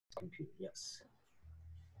Computer, yes.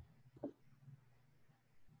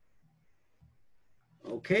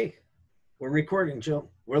 Okay, we're recording, Joe.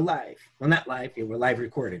 We're live. Well, not live, yeah, we're live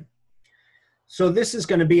recording. So this is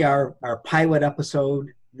going to be our pilot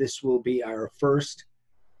episode. This will be our first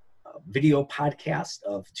video podcast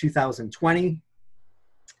of 2020.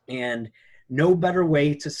 And no better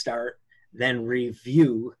way to start than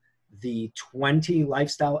review the 20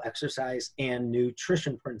 lifestyle, exercise, and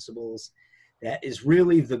nutrition principles that is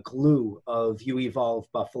really the glue of You Evolve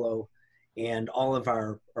Buffalo and all of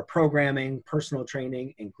our programming, personal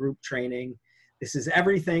training, and group training. This is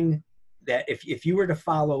everything that if you were to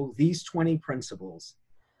follow these 20 principles,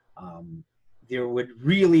 there would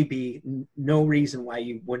really be no reason why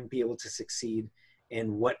you wouldn't be able to succeed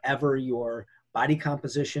in whatever your body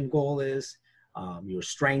composition goal is, your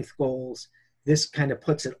strength goals. This kind of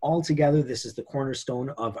puts it all together. This is the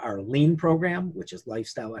cornerstone of our LEAN program, which is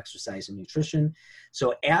lifestyle, exercise, and nutrition.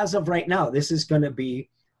 So as of right now, this is going to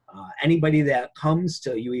be anybody that comes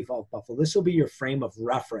to You Evolve Buffalo, this will be your frame of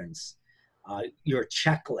reference, your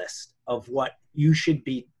checklist of what you should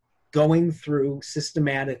be going through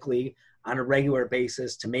systematically on a regular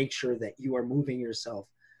basis to make sure that you are moving yourself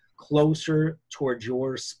closer towards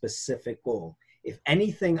your specific goal. If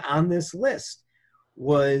anything on this list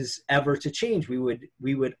was ever to change, we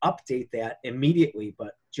would update that immediately.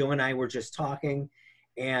 But Joe and I were just talking,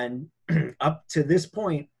 and up to this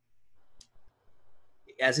point,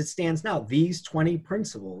 as it stands now, these 20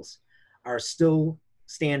 principles are still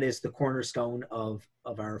stand as the cornerstone of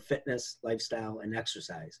our fitness, lifestyle, and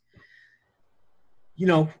exercise. You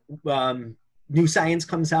know, new science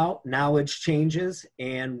comes out, knowledge changes,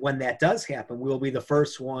 and when that does happen, we'll be the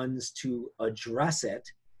first ones to address it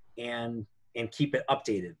and keep it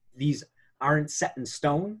updated. These aren't set in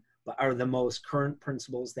stone, but are the most current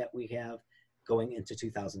principles that we have going into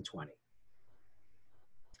 2020.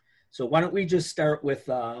 So why don't we just start with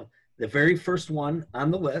the very first one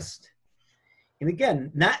on the list. And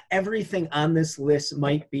again, not everything on this list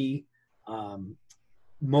might be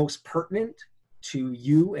most pertinent to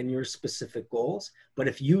you and your specific goals. But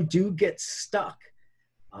if you do get stuck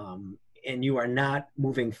and you are not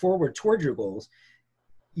moving forward toward your goals,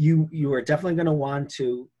 you are definitely going to want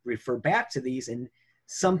to refer back to these, and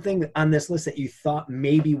something on this list that you thought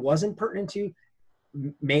maybe wasn't pertinent to you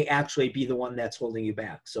may actually be the one that's holding you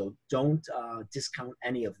back. So don't discount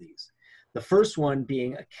any of these. The first one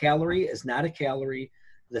being a calorie is not a calorie.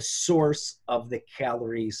 The source of the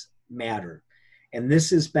calories matter. And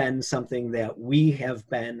this has been something that we have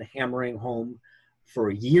been hammering home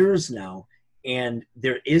for years now. And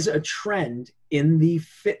there is a trend in the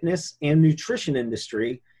fitness and nutrition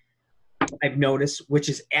industry, I've noticed, which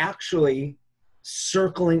is actually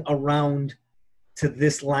circling around to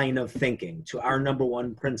this line of thinking, to our number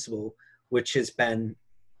one principle, which has been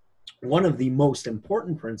one of the most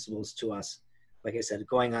important principles to us, like I said,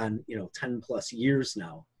 going on 10 plus years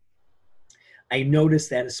now. I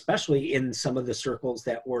noticed that especially in some of the circles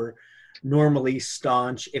that were normally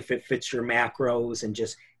staunch, if it fits your macros and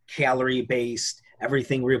just calorie based,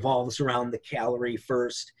 everything revolves around the calorie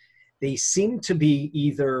first, they seem to be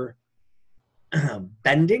either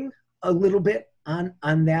bending a little bit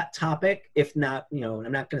on that topic, if not,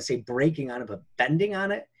 I'm not going to say breaking on it, but bending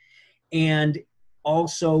on it. And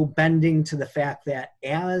also bending to the fact that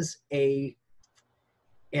as a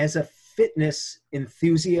fitness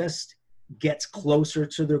enthusiast gets closer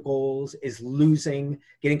to their goals, is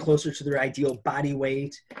getting closer to their ideal body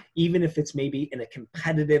weight, even if it's maybe in a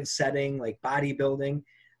competitive setting like bodybuilding,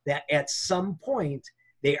 that at some point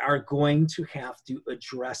they are going to have to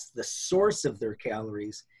address the source of their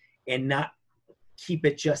calories and not keep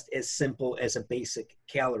it just as simple as a basic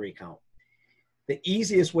calorie count. The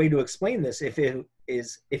easiest way to explain this, if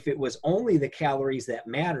it was only the calories that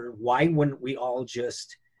matter, why wouldn't we all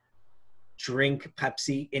just drink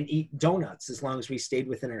Pepsi and eat donuts as long as we stayed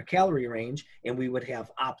within our calorie range, and we would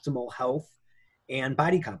have optimal health and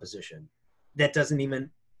body composition? That doesn't even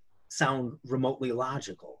sound remotely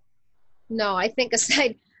logical. No, I think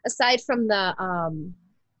aside from the,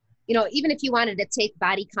 even if you wanted to take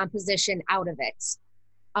body composition out of it,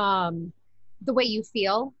 the way you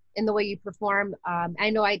feel and the way you perform. I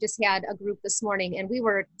know I just had a group this morning and we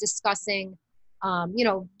were discussing,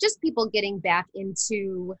 just people getting back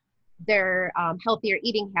into their healthier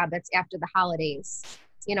eating habits after the holidays.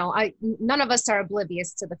 None of us are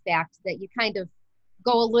oblivious to the fact that you kind of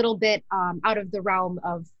go a little bit out of the realm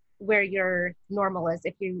of where your normal is,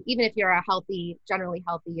 even if you're a generally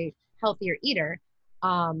healthier eater.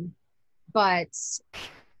 But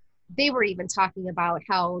they were even talking about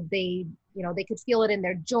how they could feel it in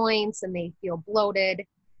their joints and they feel bloated.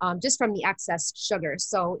 just from the excess sugar.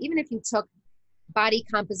 So even if you took body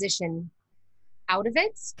composition out of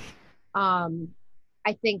it,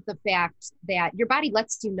 I think the fact that your body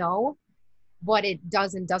lets you know what it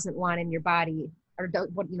does and doesn't want in your body, or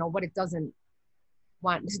what it doesn't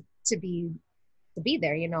want to be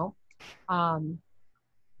there, One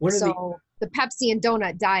of So the Pepsi and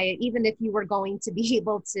donut diet, even if you were going to be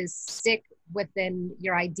able to stick within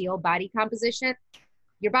your ideal body composition,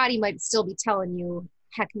 your body might still be telling you,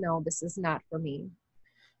 heck no, this is not for me.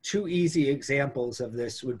 two easy examples of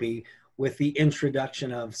this would be with the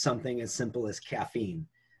introduction of something as simple as caffeine.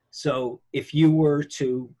 So if you were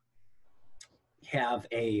to have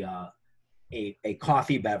a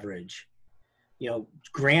coffee beverage,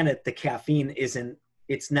 granted the caffeine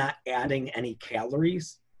it's not adding any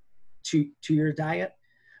calories to your diet,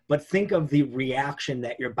 but think of the reaction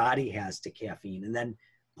that your body has to caffeine, and then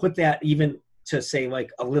put that even to say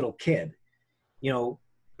like a little kid,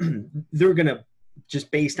 they're gonna,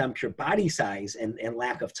 just based on pure body size and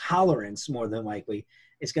lack of tolerance, more than likely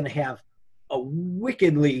is going to have a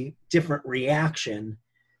wickedly different reaction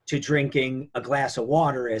to drinking a glass of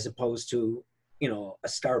water as opposed to a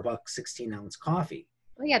Starbucks 16-ounce coffee.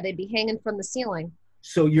 Oh yeah, they'd be hanging from the ceiling.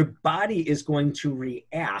 So your body is going to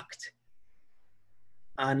react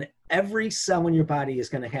on every cell in your body is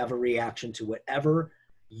going to have a reaction to whatever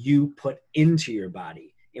you put into your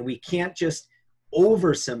body. And we can't just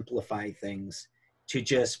oversimplify things to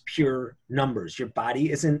just pure numbers. Your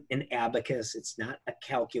body isn't an abacus. It's not a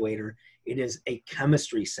calculator. It is a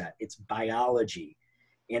chemistry set. It's biology.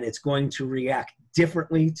 And it's going to react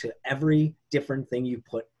differently to every different thing you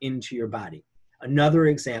put into your body. Another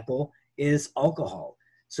example is alcohol.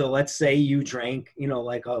 So let's say you drank,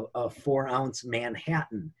 like a 4-ounce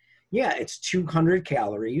Manhattan. Yeah, it's 200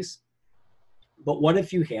 calories. But what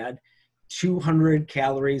if you had 200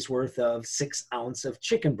 calories worth of 6 ounce of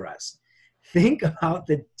chicken breast? Think about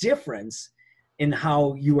the difference in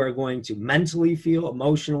how you are going to mentally feel,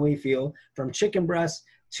 emotionally feel, from chicken breast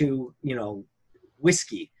to,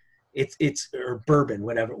 whiskey. It's or bourbon,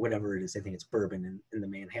 whatever it is. I think it's bourbon in the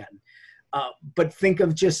Manhattan. But think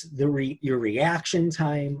of just your reaction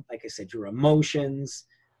time, like I said, your emotions,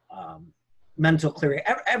 mental clarity,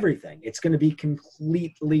 everything. It's going to be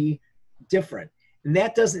completely different. And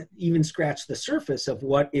that doesn't even scratch the surface of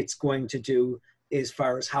what it's going to do as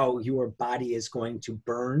far as how your body is going to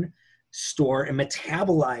burn, store, and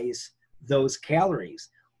metabolize those calories.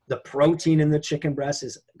 The protein in the chicken breast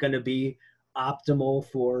is going to be optimal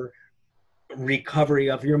for recovery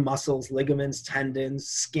of your muscles, ligaments, tendons,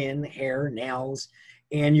 skin, hair, nails,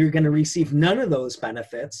 and you're going to receive none of those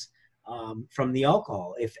benefits from the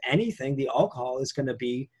alcohol. If anything, the alcohol is going to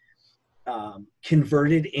be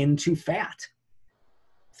converted into fat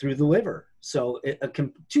through the liver. So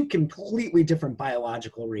two completely different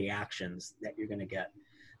biological reactions that you're going to get.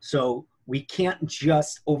 So we can't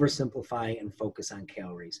just oversimplify and focus on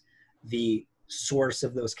calories. The source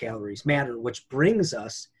of those calories matter, which brings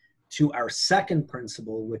us to our second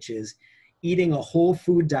principle, which is eating a whole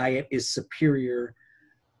food diet is superior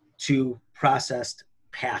to processed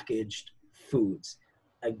packaged foods.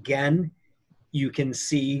 Again, you can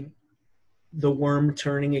see the worm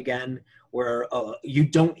turning again, where you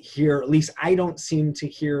don't hear, at least I don't seem to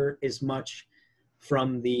hear as much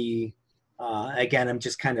from the, again, I'm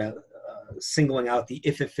just kind of singling out the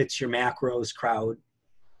if it fits your macros crowd,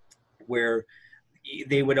 where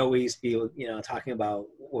they would always be, talking about,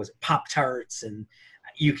 what was it, Pop-Tarts, and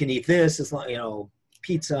you can eat this as long,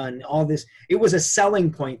 pizza and all this. It was a selling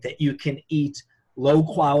point that you can eat low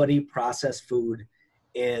quality processed food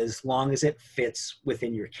as long as it fits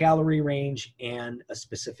within your calorie range and a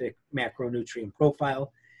specific macronutrient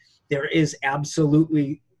profile. There is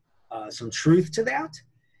absolutely some truth to that,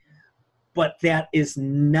 but that is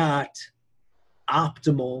not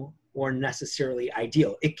optimal or necessarily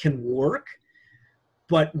ideal. It can work,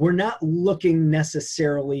 but we're not looking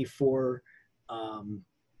necessarily for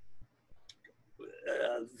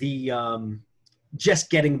just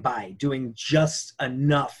getting by, doing just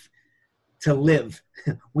enough to live.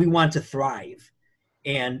 We want to thrive,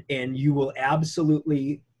 and you will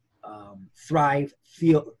absolutely thrive,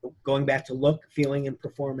 going back to look, feeling, and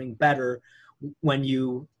performing better when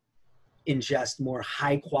you ingest more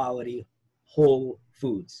high quality whole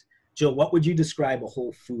foods. Jill, what would you describe a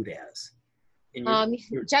whole food as?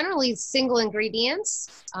 Generally single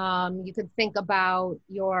ingredients. You could think about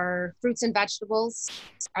your fruits and vegetables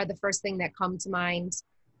are the first thing that come to mind.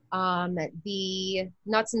 The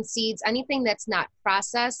nuts and seeds, anything that's not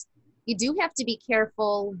processed. You do have to be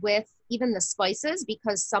careful with even the spices,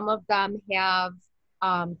 because some of them have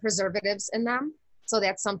preservatives in them. So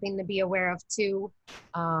that's something to be aware of too.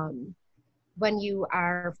 When you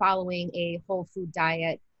are following a whole food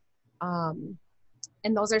diet.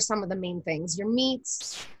 And those are some of the main things. Your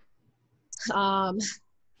meats,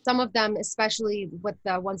 some of them, especially with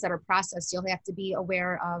the ones that are processed, you'll have to be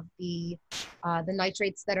aware of the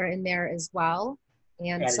nitrates that are in there as well.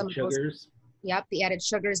 And Added some of those, sugars. yep, the added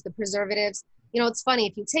sugars, the preservatives. You know, it's funny,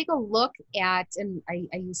 if you take a look at, and I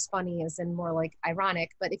use funny as in more like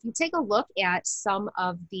ironic, but if you take a look at some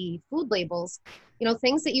of the food labels, you know,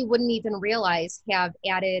 things that you wouldn't even realize have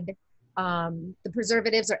added the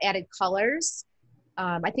preservatives or added colors.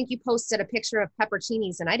 I think you posted a picture of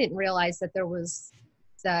pepperoncinis, and I didn't realize that there was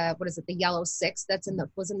the, what is it, the yellow 6 that's in the,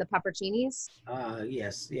 was in the pepperoncinis.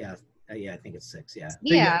 Yes, yeah, yeah. I think it's 6. Yeah,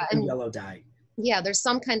 Yeah, the and yellow dye. yeah, there's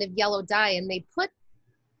some kind of yellow dye, and they put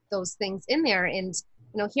those things in there. And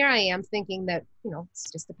you know, here I am thinking that, you know,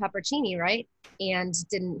 it's just a pepperoni, right? And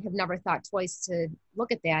didn't have never thought twice to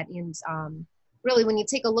look at that. And really, when you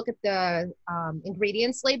take a look at the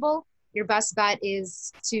ingredients label, your best bet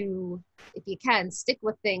is to, if you can, stick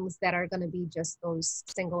with things that are going to be just those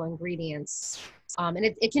single ingredients. And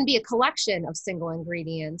it can be a collection of single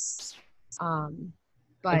ingredients. A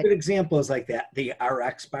But good example is like that, the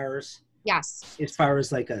RX bars. yes, As far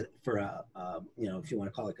as like you know, if you want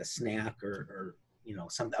to call it like a snack or you know,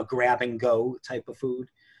 a grab and go type of food,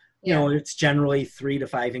 you yeah, know, it's generally 3 to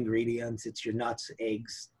 5 ingredients. It's your nuts,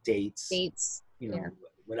 eggs, dates, dates, you know, yeah.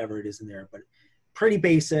 whatever it is in there, but pretty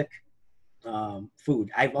basic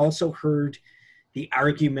food. I've also heard the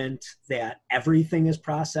argument that everything is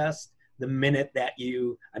processed the minute that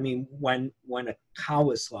I mean, when a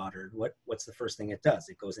cow is slaughtered, what's the first thing it does?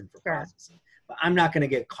 It goes in for Sure. processing. But I'm not going to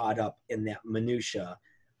get caught up in that minutia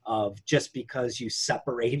of just because you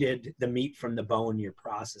separated the meat from the bone, you're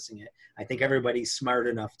processing it. I think everybody's smart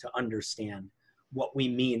enough to understand what we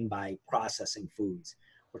mean by processing foods.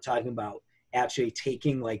 We're talking about actually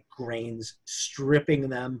taking like grains, stripping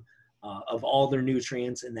them of all their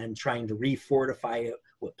nutrients, and then trying to refortify it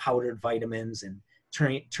with powdered vitamins and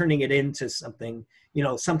turning it into something, you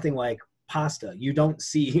know, something like pasta. You don't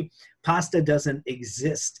see, pasta doesn't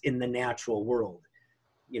exist in the natural world.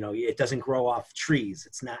 You know, it doesn't grow off trees.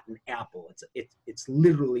 It's not an apple. It's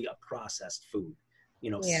literally a processed food.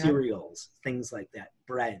 You know, Yeah. cereals, things like that,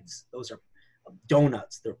 breads, those are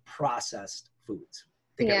donuts. They're processed foods.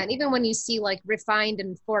 Yeah, and even when you see like refined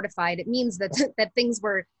and fortified, it means that that things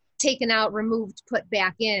were taken out, removed, put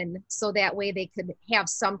back in, so that way they could have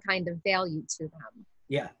some kind of value to them.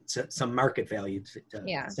 Yeah, some market value to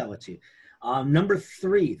Yeah. sell it to you. Number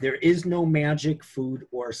 3, there is no magic food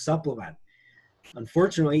or supplement.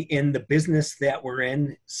 Unfortunately, in the business that we're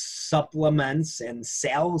in, supplements and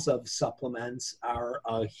sales of supplements are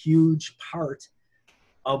a huge part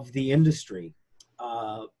of the industry.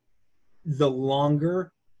 The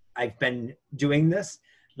longer I've been doing this,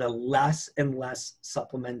 the less and less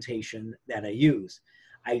supplementation that I use.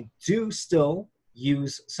 I do still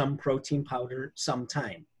use some protein powder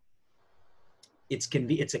sometime. It's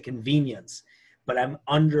a convenience, but I'm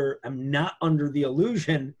not under the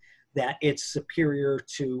illusion that it's superior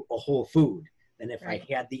to a whole food. And if Right.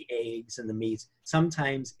 I had the eggs and the meats,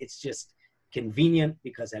 sometimes it's just convenient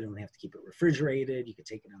because I don't have to keep it refrigerated. You can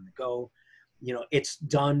take it on the go. You know, it's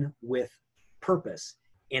done with purpose.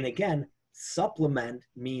 And again, supplement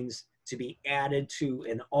means to be added to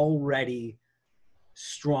an already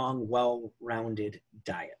strong, well-rounded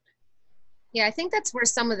diet. Yeah, I think that's where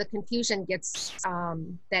some of the confusion gets,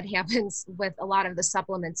 that happens with a lot of the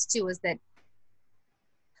supplements too, is that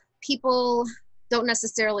people don't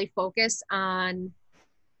necessarily focus on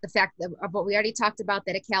the fact that, of what we already talked about,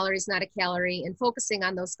 that a calorie is not a calorie, and focusing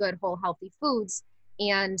on those good, whole, healthy foods.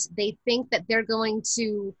 And they think that they're going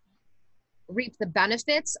to reap the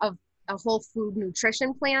benefits of a whole food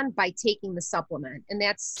nutrition plan by taking the supplement. And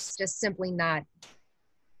that's just simply not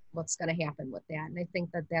what's going to happen with that. And I think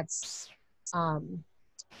that that's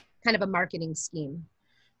kind of a marketing scheme.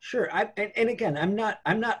 Sure. And again, I'm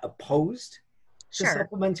not opposed to Sure.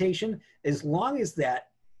 supplementation as long as that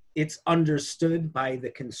it's understood by the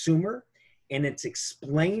consumer and it's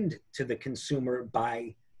explained to the consumer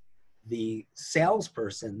by the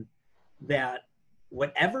salesperson that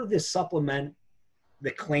whatever the supplement,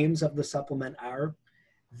 the claims of the supplement are,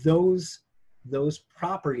 those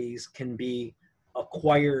properties can be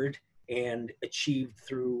acquired and achieved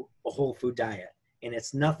through a whole food diet. And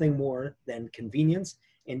it's nothing more than convenience.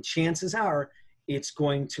 And chances are it's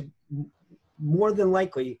going to more than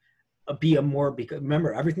likely be because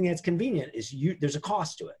remember, everything that's convenient is there's a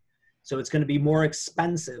cost to it. So it's going to be more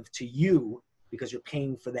expensive to you because you're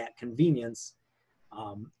paying for that convenience,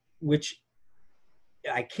 which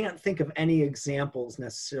I can't think of any examples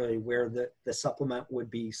necessarily where the supplement would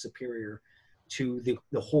be superior to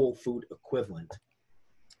the whole food equivalent.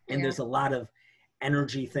 And Yeah. there's a lot of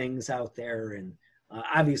energy things out there, and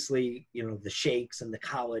obviously, you know, the shakes and the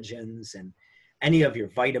collagens and any of your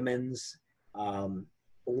vitamins.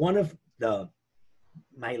 One of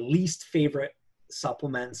my least favorite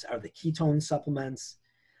supplements are the ketone supplements.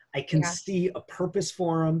 I can Yeah. see a purpose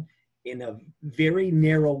for them in a very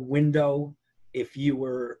narrow window if you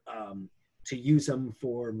were to use them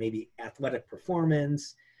for maybe athletic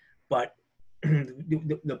performance. But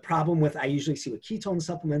the problem with, I usually see with ketone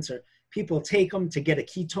supplements are people take them to get a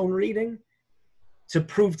ketone reading to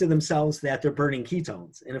prove to themselves that they're burning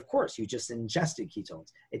ketones. And of course, you just ingested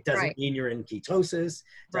ketones. It doesn't Right. mean you're in ketosis,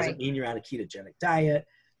 doesn't Right. mean you're on a ketogenic diet.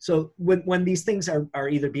 So when these things are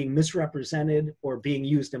either being misrepresented or being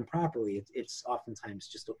used improperly, it's oftentimes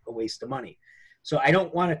just a waste of money. So I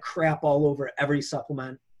don't want to crap all over every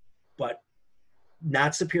supplement, but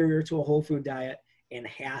not superior to a whole food diet and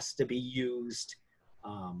has to be used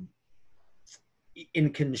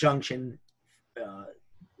in conjunction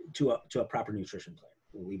to a proper nutrition plan.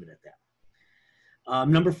 We'll leave it at that.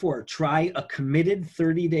 Number 4, try a committed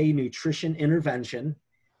 30-day nutrition intervention.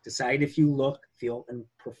 Decide if you look, feel, and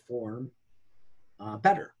perform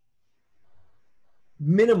better.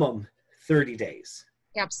 Minimum 30 days.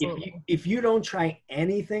 Absolutely. If you don't try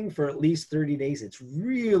anything for at least 30 days, it's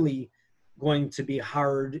really going to be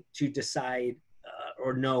hard to decide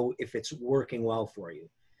or know if it's working well for you.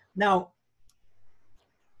 Now,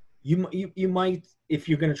 you might, if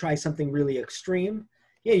you're going to try something really extreme,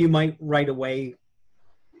 yeah, you might right away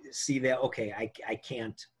see that, okay, I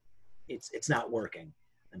can't, it's not working.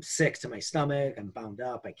 I'm sick to my stomach, I'm bound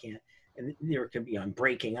up, I can't, and there could be, I'm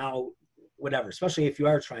breaking out, whatever, especially if you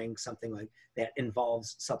are trying something like that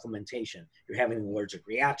involves supplementation. You're having an allergic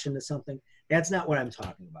reaction to something. That's not what I'm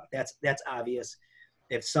talking about. That's obvious.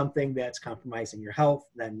 If something that's compromising your health,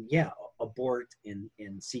 then yeah, abort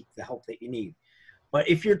and seek the help that you need. But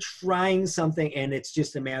if you're trying something and it's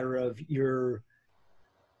just a matter of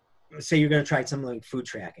say you're going to try something like food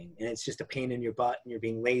tracking and it's just a pain in your butt and you're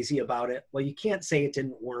being lazy about it, well, you can't say it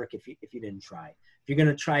didn't work if you didn't try. If you're going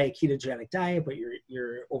to try a ketogenic diet, but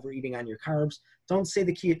you're overeating on your carbs, don't say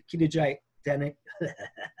the ketogenic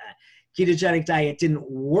diet didn't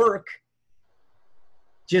work.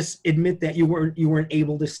 Just admit that you weren't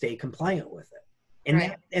able to stay compliant with it.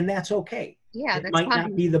 Right. And that's okay. Yeah, It that's might not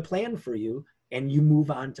fine. be the plan for you, and you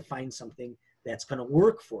move on to find something that's going to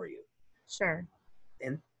work for you. Sure.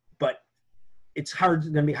 But it's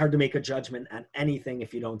going to be hard to make a judgment on anything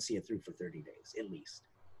if you don't see it through for 30 days, at least.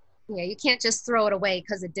 Yeah, you can't just throw it away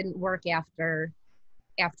because it didn't work after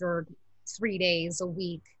 3 days, a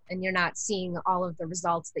week, and you're not seeing all of the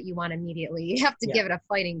results that you want immediately. You have to give it a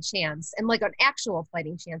fighting chance, and like an actual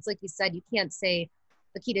fighting chance. Like you said, you can't say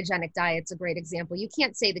the ketogenic diet's a great example. You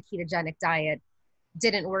can't say the ketogenic diet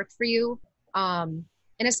didn't work for you. And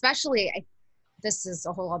especially, this is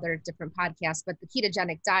a whole other different podcast, but the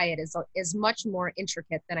ketogenic diet is much more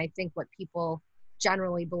intricate than I think what people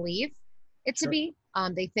generally believe it to be.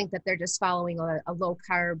 They think that they're just following a low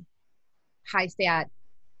carb, high fat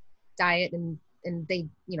diet, and they,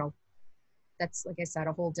 that's, like I said,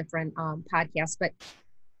 a whole different podcast. But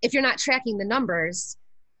if you're not tracking the numbers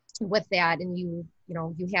with that, and you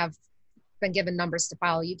have been given numbers to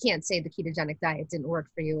follow, you can't say the ketogenic diet didn't work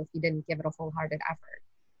for you if you didn't give it a wholehearted effort.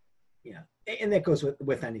 Yeah, and that goes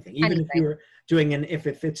with anything. Even if you're doing if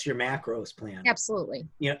it fits your macros plan. Absolutely.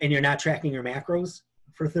 And you're not tracking your macros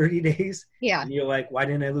for 30 days. Yeah. And you're like, why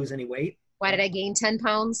didn't I lose any weight? Why did I gain 10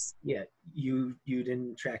 pounds? Yeah, you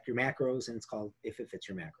didn't track your macros, and it's called if it fits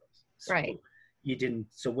your macros. So right. You didn't.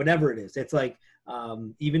 So whatever it is, it's like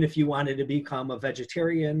even if you wanted to become a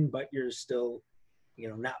vegetarian, but you're still,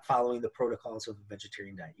 not following the protocols of a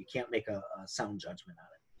vegetarian diet, you can't make a sound judgment on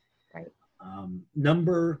it. Right.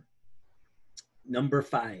 Number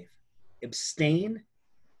 5, abstain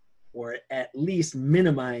or at least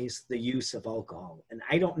minimize the use of alcohol. And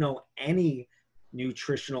I don't know any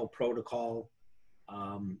nutritional protocol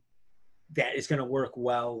that is going to work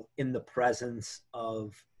well in the presence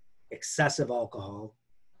of excessive alcohol.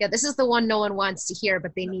 Yeah, this is the one no one wants to hear,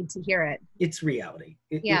 but they need to hear it. It's reality.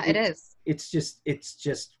 It is. It's just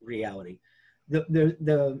reality.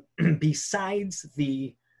 The besides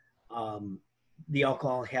the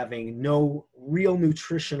alcohol having no real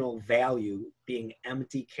nutritional value, being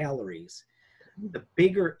empty calories, the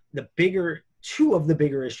bigger two of the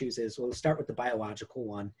bigger issues is, we'll start with the biological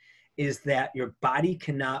one, is that your body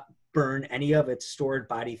cannot burn any of its stored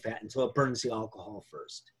body fat until it burns the alcohol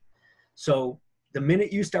first. So the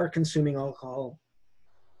minute you start consuming alcohol,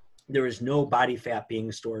 there is no body fat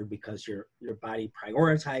being stored because your body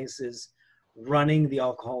prioritizes running the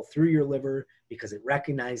alcohol through your liver because it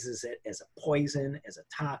recognizes it as a poison, as a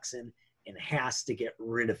toxin, and has to get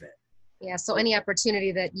rid of it. Yeah, so any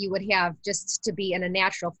opportunity that you would have just to be in a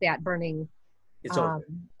natural fat burning, It's over.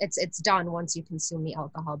 It's done once you consume the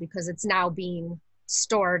alcohol, because it's now being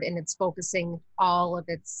stored and it's focusing all of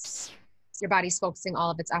its, your body's focusing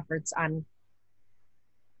all of its efforts on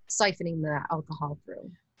siphoning the alcohol through.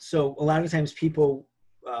 So a lot of times people,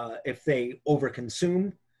 if they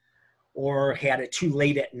overconsume or had it too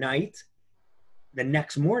late at night, the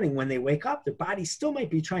next morning when they wake up, their body still might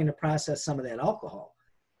be trying to process some of that alcohol.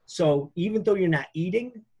 So even though you're not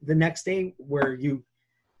eating the next day or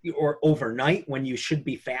overnight when you should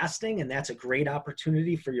be fasting, and that's a great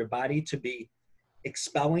opportunity for your body to be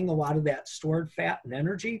expelling a lot of that stored fat and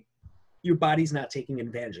energy, your body's not taking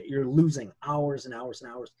advantage of it. You're losing hours and hours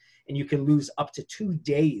and hours, and you can lose up to 2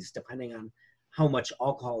 days depending on how much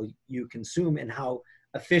alcohol you consume and how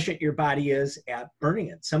efficient your body is at burning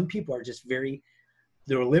it. Some people are just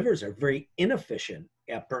their livers are very inefficient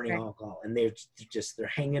at burning alcohol, and they're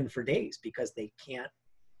hanging for days because they can't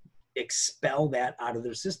expel that out of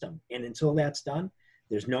their system. And until that's done,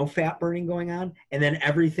 there's no fat burning going on, and then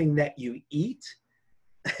everything that you eat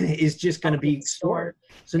is just going to be stored.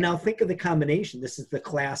 So now think of the combination. This is the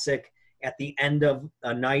classic, at the end of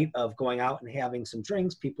a night of going out and having some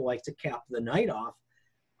drinks, people like to cap the night off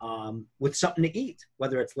with something to eat,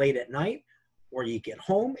 whether it's late at night or you get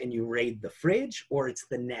home and you raid the fridge, or it's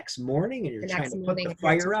the next morning and you're trying to put the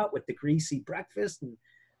fire out with the greasy breakfast. And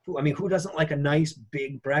who doesn't like a nice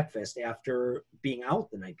big breakfast after being out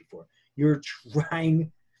the night before? You're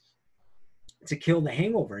trying to kill the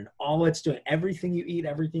hangover, and all it's doing, everything you eat,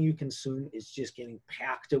 everything you consume, is just getting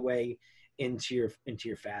packed away into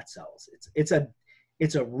your fat cells. It's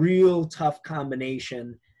a real tough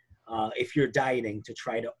combination if you're dieting, to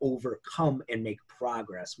try to overcome and make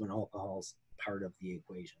progress when alcohol's part of the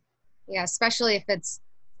equation. Yeah, especially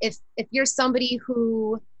if you're somebody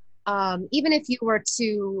who, even if you were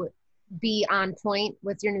to be on point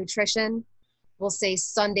with your nutrition, we'll say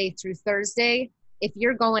Sunday through Thursday, if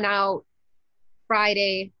you're going out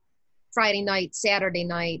Friday night, Saturday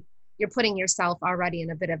night, you're putting yourself already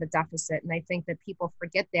in a bit of a deficit. And I think that people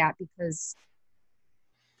forget that, because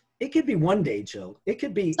it could be one day, Jill. It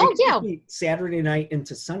could be Saturday night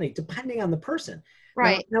into Sunday, depending on the person.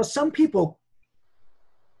 Right. Now some people,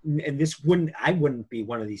 and I wouldn't be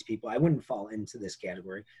one of these people. I wouldn't fall into this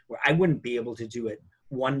category where I wouldn't be able to do it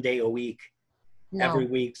one day a week, every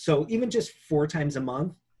week. So even just 4 times a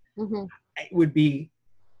month,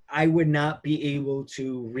 I would not be able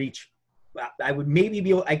to reach. I would maybe be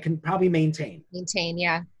able, I can probably maintain,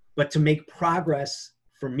 yeah. But to make progress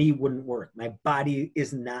for me wouldn't work. My body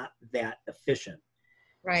is not that efficient.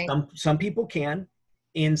 Right. Some people can,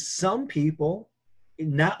 and some people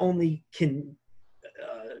not only can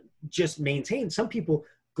just maintain, some people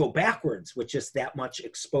go backwards with just that much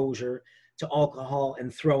exposure to alcohol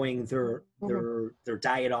and throwing their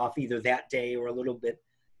diet off either that day or a little bit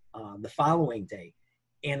the following day.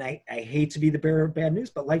 And I hate to be the bearer of bad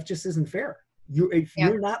news, but life just isn't fair. If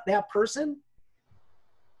you're not that person,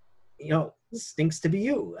 stinks to be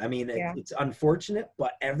you. I mean, it's unfortunate,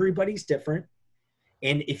 but everybody's different.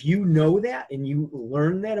 And if you know that and you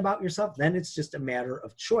learn that about yourself, then it's just a matter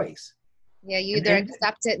of choice. Yeah, you either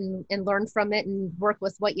accept it and learn from it and work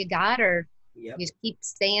with what you got, or you keep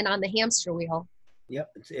staying on the hamster wheel.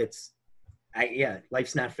 Yep,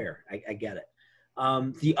 life's not fair. I get it.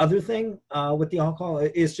 The other thing with the alcohol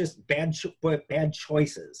is just bad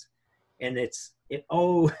choices, and it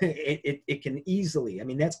can easily. I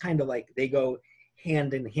mean, that's kind of like they go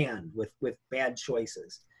hand in hand with bad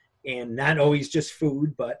choices, and not always just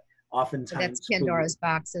food, but oftentimes that's Pandora's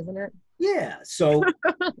box, isn't it? Yeah. So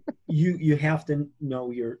you have to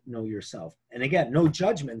know yourself, and again, no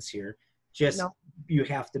judgments here. Just you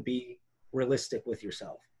have to be realistic with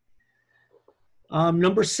yourself.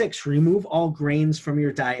 Number 6, remove all grains from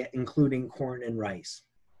your diet, including corn and rice.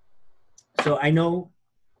 So I know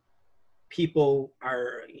people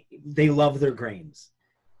they love their grains.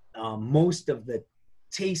 Most of the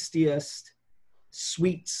tastiest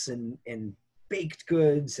sweets and baked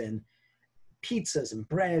goods and pizzas and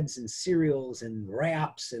breads and cereals and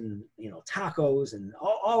wraps and tacos and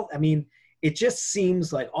all I mean, it just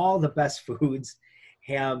seems like all the best foods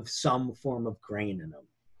have some form of grain in them.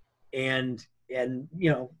 And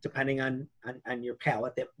depending on your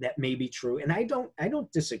palate, that may be true. And I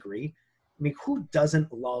don't disagree. I mean, who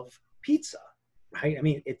doesn't love pizza, right? I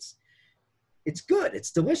mean, it's good,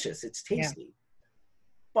 it's delicious, it's tasty.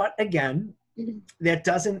 But again, that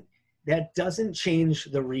doesn't that doesn't change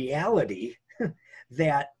the reality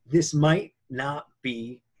that this might not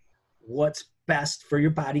be what's best for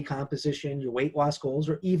your body composition, your weight loss goals,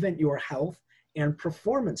 or even your health and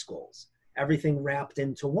performance goals. Everything wrapped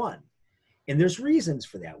into one. And there's reasons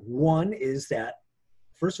for that. One is that,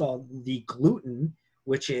 first of all, the gluten,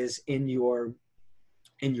 which is in your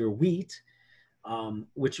wheat,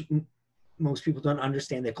 which most people don't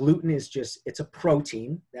understand, that gluten is just, it's a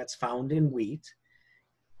protein that's found in wheat.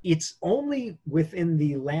 It's only within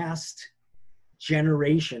the last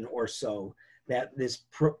generation or so that this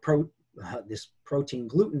protein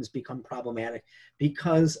gluten's become problematic,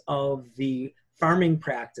 because of the farming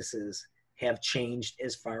practices have changed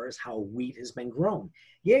as far as how wheat has been grown.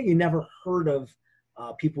 Yeah, you never heard of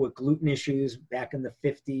people with gluten issues back in the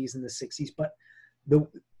 50s and the 60s, but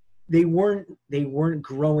they weren't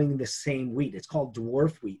growing the same wheat. It's called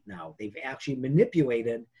dwarf wheat now. They've actually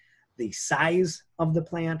manipulated the size of the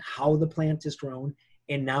plant, how the plant is grown,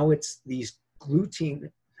 and now it's these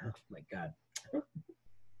gluten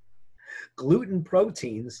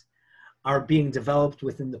proteins are being developed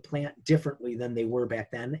within the plant differently than they were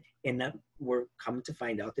back then, and that we're coming to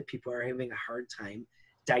find out that people are having a hard time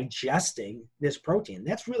digesting this protein.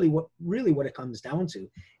 That's really what it comes down to.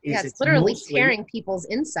 Yeah, it's literally tearing people's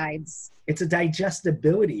insides. It's a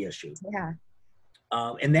digestibility issue. Yeah.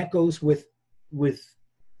 And that goes with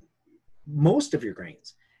most of your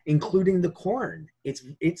grains, including the corn.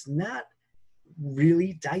 It's not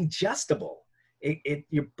really digestible.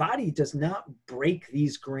 Your body does not break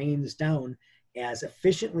these grains down as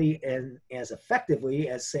efficiently and as effectively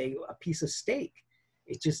as, say, a piece of steak.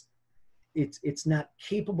 It's not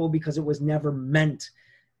capable, because it was never meant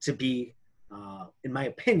to be, in my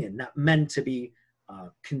opinion, not meant to be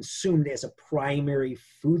consumed as a primary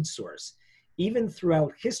food source. Even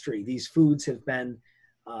throughout history, these foods have been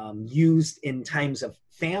used in times of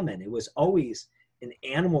famine. It was always an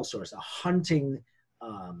animal source, a hunting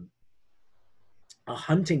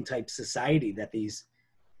type society that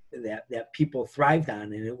people thrived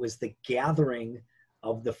on, and it was the gathering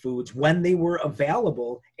of the foods when they were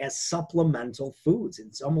available as supplemental foods.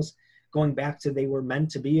 It's almost going back to, they were meant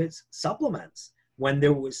to be as supplements when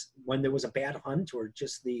there was a bad hunt, or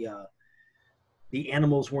just the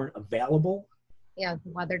animals weren't available. Yeah,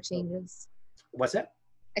 the weather changes. What's that?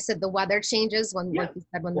 I said the weather changes when, like you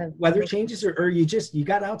said, when the weather changes, or you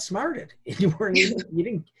got outsmarted. You weren't even, you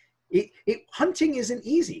didn't. Hunting isn't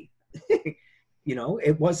easy.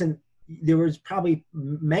 It wasn't. There was probably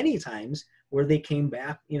many times where they came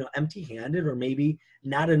back, empty-handed, or maybe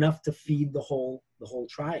not enough to feed the whole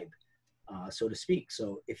tribe, so to speak.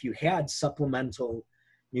 So if you had supplemental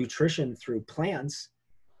nutrition through plants,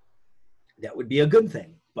 that would be a good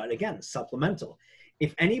thing. But again, supplemental.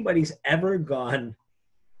 If anybody's ever gone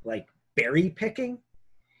like berry picking,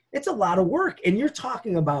 it's a lot of work, and you're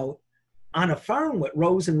talking about on a farm with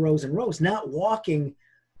rows and rows and rows, not walking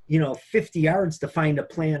 50 yards to find a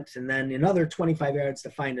plant, and then another 25 yards to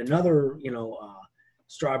find another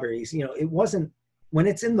strawberries. It wasn't, when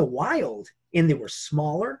it's in the wild, and they were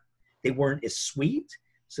smaller, they weren't as sweet,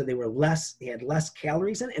 so they had less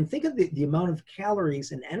calories in it. And think of the amount of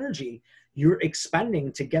calories and energy you're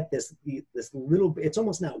expending to get this little, it's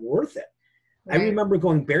almost not worth it. Right. I remember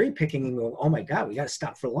going berry picking and going, oh my God, we got to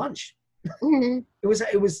stop for lunch. Mm-hmm. It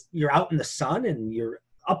was, you're out in the sun and you're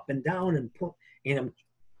up and down, and I'm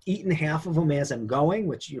eating half of them as I'm going,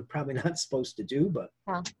 which you're probably not supposed to do, but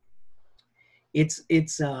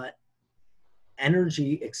it's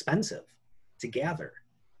energy expensive to gather.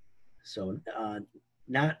 So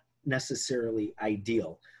not necessarily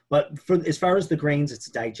ideal. But as far as the grains, it's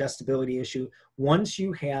a digestibility issue. Once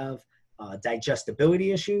you have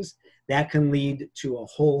digestibility issues, that can lead to a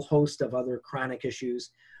whole host of other chronic issues,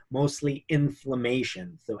 mostly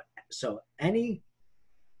inflammation. So anything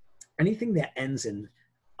that ends in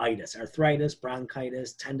itis, arthritis,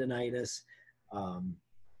 bronchitis, tendonitis,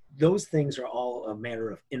 those things are all a matter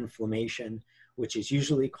of inflammation, which is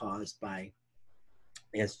usually caused by,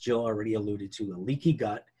 as Jill already alluded to, a leaky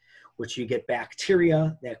gut, which you get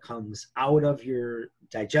bacteria that comes out of your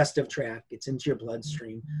digestive tract, gets into your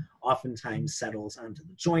bloodstream, oftentimes settles onto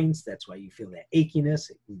the joints. That's why you feel that achiness.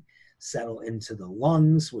 It can settle into the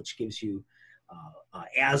lungs, which gives you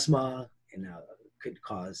asthma, and could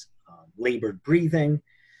cause labored breathing.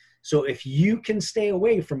 So if you can stay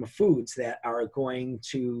away from foods that are going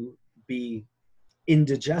to be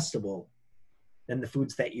indigestible, then the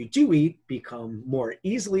foods that you do eat become more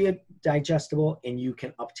easily digestible, and you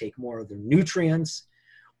can uptake more of the nutrients,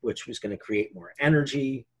 which is going to create more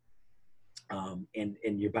energy. And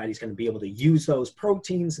your body's going to be able to use those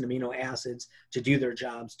proteins and amino acids to do their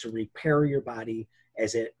jobs, to repair your body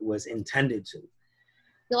as it was intended to.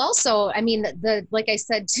 You'll also, I mean, like I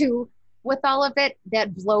said too, with all of it,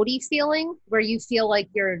 that bloaty feeling where you feel like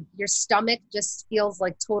your stomach just feels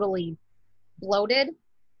like totally bloated.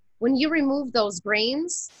 When you remove those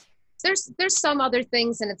grains, there's some other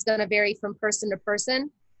things, and it's going to vary from person to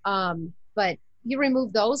person. But you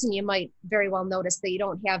remove those, and you might very well notice that you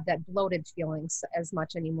don't have that bloated feelings as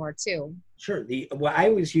much anymore too. Sure. I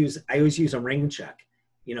always use a ring check.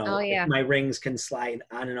 You Oh know, if yeah, my rings can slide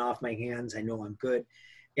on and off my hands, I know I'm good.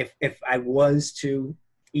 If I was to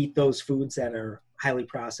eat those foods that are highly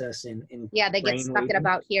processed and yeah, they get grain stuck at laden,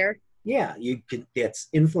 about here. yeah, you could. It's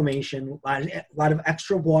inflammation, a lot of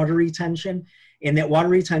extra water retention, and that water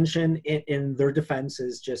retention, in their defense,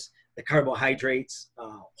 is just the carbohydrates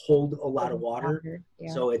hold a lot of water,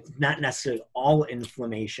 Yeah, so it's not necessarily all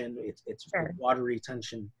inflammation. It's sure. water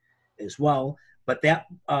retention as well. But that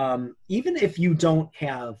even if you don't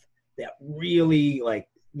have that, really, like,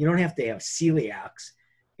 you don't have to have celiacs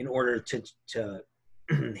in order to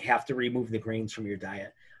have to remove the grains from your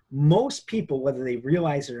diet. Most people, whether they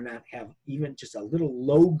realize it or not, have even just a little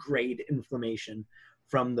low-grade inflammation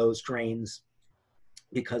from those grains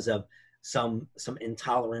because of some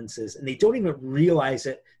intolerances, and they don't even realize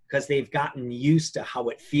it because they've gotten used to how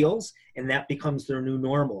it feels, and that becomes their new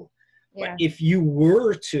normal. But Yeah, if you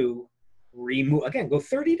were to remove, again, go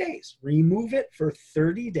 30 days, remove it for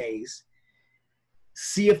 30 days,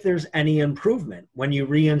 see if there's any improvement. When you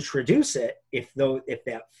reintroduce it, if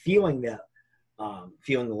that feeling,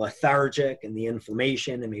 feeling the lethargic and the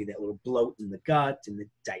inflammation and maybe that little bloat in the gut and the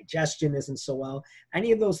digestion isn't so well,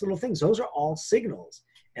 any of those little things, those are all signals.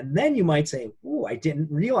 And then you might say, "Oh, I didn't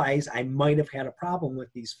realize I might have had a problem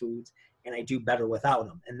with these foods, and I do better without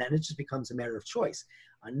them." And then it just becomes a matter of choice.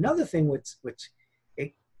 Another thing which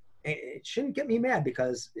it shouldn't get me mad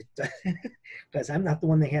because because I'm not the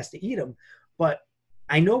one that has to eat them, but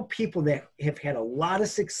I know people that have had a lot of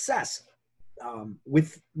success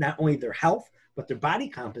with not only their health, but their body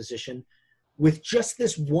composition with just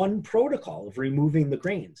this one protocol of removing the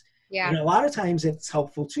grains. yeah, And a lot of times it's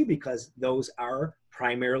helpful too, because those are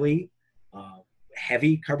primarily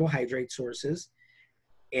heavy carbohydrate sources.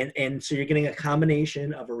 And so you're getting a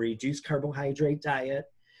combination of a reduced carbohydrate diet.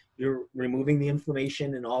 You're removing the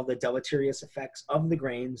inflammation and all the deleterious effects of the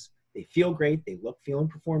grains. They feel great. They look, feel, and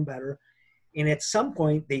perform better. And at some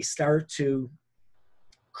point, they start to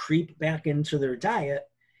creep back into their diet,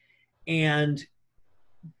 and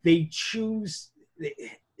they choose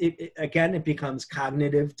again, it becomes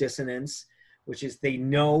cognitive dissonance, which is they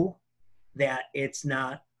know that it's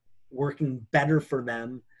not working better for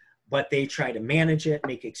them, but they try to manage it,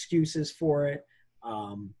 make excuses for it.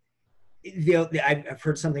 I've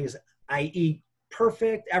heard something is, I eat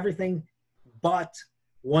perfect everything, but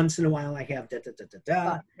once in a while I have da da da da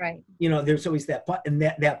da. right. You know, there's always that but, and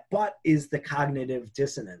that but is the cognitive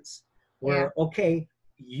dissonance, where, Yeah, okay,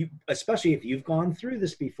 you, especially if you've gone through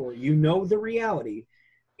this before, you know the reality,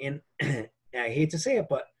 and I hate to say it,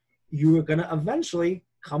 but you are going to eventually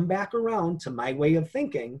come back around to my way of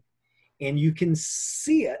thinking, and you can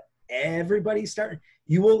see it. Everybody's starting.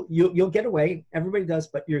 You'll get away. Everybody does,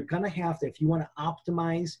 but you're going to have to, if you want to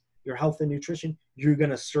optimize your health and nutrition, you're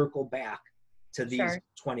going to circle back to these sure.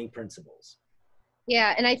 20 principles.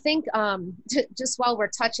 Yeah, and I think just while we're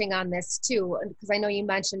touching on this too, because I know you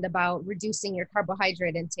mentioned about reducing your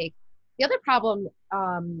carbohydrate intake. The other problem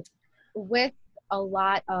with a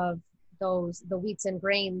lot of the wheats and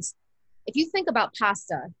grains, if you think about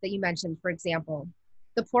pasta that you mentioned, for example,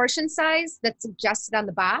 the portion size that's suggested on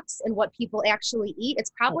the box and what people actually eat,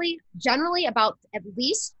 it's probably generally about at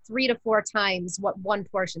least 3 to 4 times what one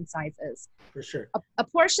portion size is. For sure. A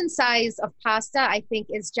portion size of pasta, I think,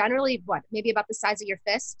 is generally what, maybe about the size of your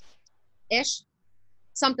fist ish,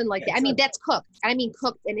 something like that. I mean, that's cooked. I mean,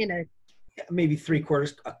 cooked and in a, maybe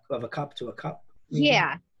 3/4 of a cup to a cup. Maybe.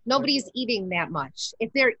 yeah, nobody's eating that much.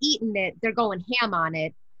 If they're eating it, they're going ham on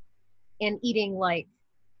it and eating like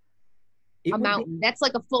a mountain. That's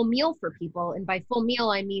like a full meal for people. And by full meal,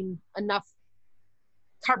 I mean enough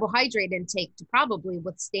carbohydrate intake to probably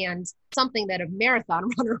withstand something that a marathon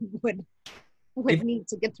runner would need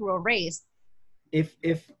to get through a race.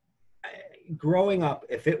 If growing up,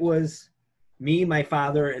 if it was me, my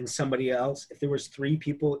father, and somebody else, if there was 3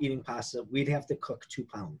 people eating pasta, we'd have to cook 2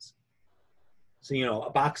 pounds. So, you know,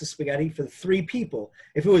 a box of spaghetti for the 3 people.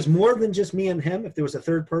 If it was more than just me and him, if there was a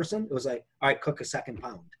third person, it was like, all right, cook a 2nd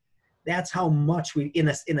pound. That's how much we, in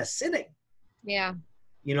a sitting. Yeah.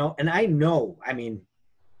 You know, and I know, I mean,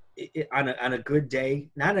 on a good day,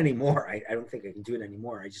 not anymore. I don't think I can do it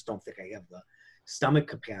anymore. I just don't think I have the stomach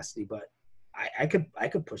capacity, but I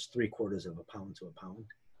could push 3/4 of a pound to a pound.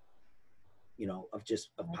 of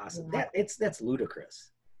just of pasta. Yeah. That's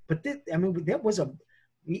ludicrous. But I mean,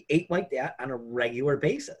 we ate like that on a regular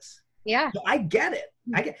basis. Yeah. So I get it.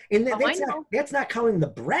 And Oh, I know. that's not counting the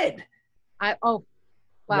bread, Oh,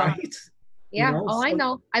 well, right? yeah. Oh, I So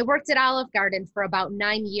know. I worked at Olive Garden for about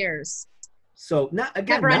 9 years. not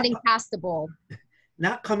again, Never ending pasta bowl.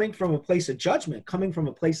 not coming from a place of judgment, coming from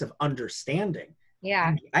a place of understanding.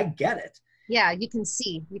 Yeah. I get it. Yeah, you can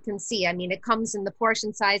see. I mean, it comes in the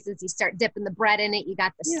portion sizes. You start dipping the bread in it. You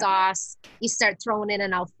got the sauce. You start throwing in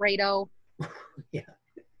an Alfredo. Yeah,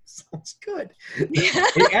 sounds good.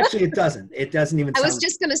 It doesn't. It doesn't even. I was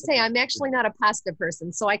just gonna say I'm actually not a pasta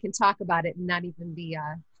person, so I can talk about it and not even be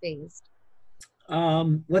phased.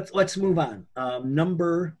 Let's move on.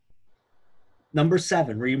 Number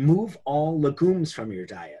 7: remove all legumes from your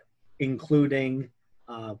diet, including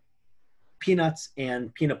peanuts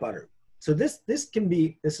and peanut butter. So this is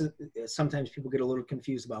sometimes people get a little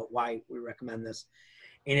confused about why we recommend this,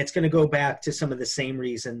 and it's going to go back to some of the same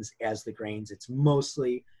reasons as the grains. It's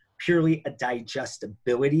mostly purely a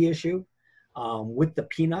digestibility issue. With the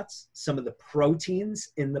peanuts, some of the proteins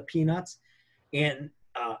in the peanuts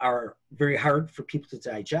are very hard for people to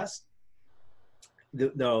digest.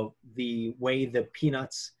 The way the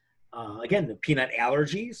peanuts, again, the peanut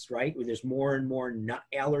allergies, right? Where there's more and more nut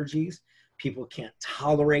allergies. People can't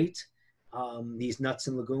tolerate these nuts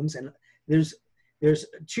and legumes, and there's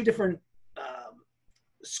 2 different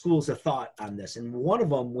schools of thought on this, and one of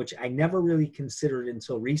them, which I never really considered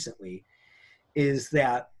until recently, is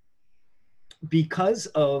that because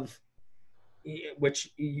of,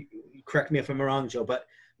 which, correct me if I'm wrong, Joe, but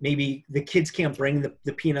maybe the kids can't bring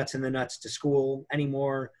the peanuts and the nuts to school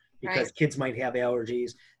anymore because kids might have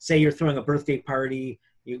allergies. Say you're throwing a birthday party,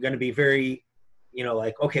 you're going to be very,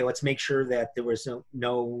 like, okay, let's make sure that there was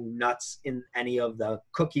no nuts in any of the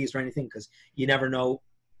cookies or anything, because you never know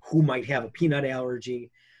who might have a peanut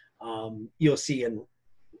allergy. You'll see in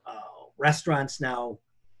restaurants now,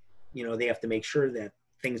 they have to make sure that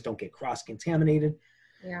things don't get cross-contaminated.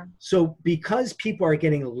 Yeah. So because people are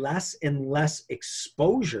getting less and less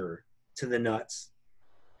exposure to the nuts,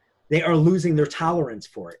 they are losing their tolerance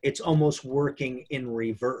for it. It's almost working in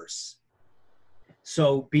reverse.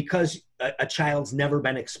 So because a child's never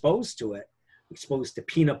been exposed to it, exposed to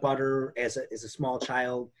peanut butter as a small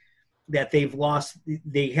child, that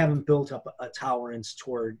they haven't built up a tolerance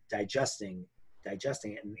toward digesting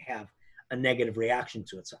it and have a negative reaction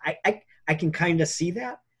to it. So I can kind of see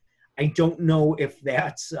that. I don't know if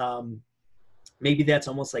that's, maybe that's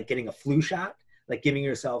almost like getting a flu shot, like giving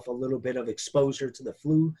yourself a little bit of exposure to the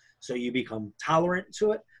flu so you become tolerant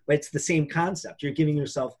to it. But it's the same concept. You're giving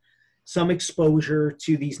yourself some exposure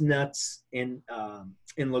to these nuts and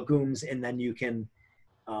legumes, and then you can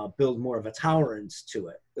build more of a tolerance to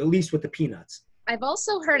it, at least with the peanuts. I've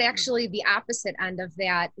also heard actually the opposite end of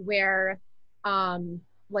that, where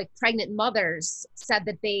like pregnant mothers said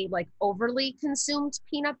that they like overly consumed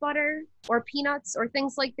peanut butter or peanuts or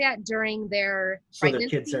things like that during their pregnancy. So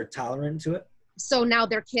their kids are tolerant to it? So now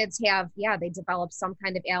their kids they develop some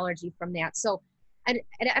kind of allergy from that. So I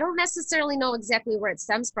don't necessarily know exactly where it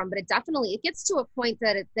stems from, but it gets to a point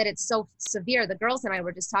that it's so severe. The girls and I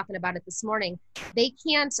were just talking about it this morning. They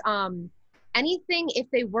can't, anything, if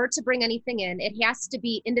they were to bring anything in, it has to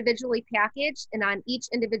be individually packaged, and on each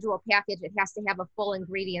individual package, it has to have a full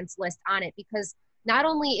ingredients list on it, because not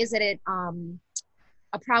only is it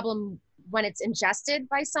a problem when it's ingested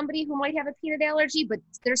by somebody who might have a peanut allergy, but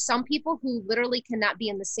there's some people who literally cannot be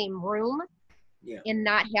in the same room and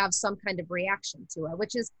not have some kind of reaction to it,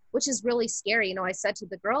 which is really scary. I said to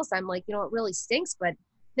the girls, I'm like, it really stinks, but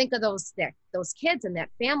think of those kids and that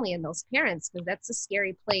family and those parents, because that's a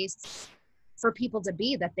scary place for people to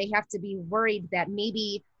be, that they have to be worried that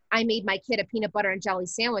maybe I made my kid a peanut butter and jelly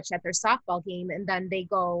sandwich at their softball game, and then they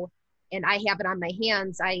go and I have it on my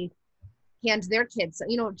hands. I hand their kids,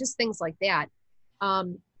 just things like that.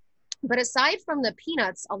 But aside from the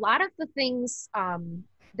peanuts, a lot of the things,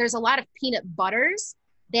 there's a lot of peanut butters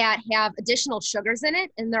that have additional sugars in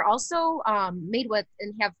it, and they're also made with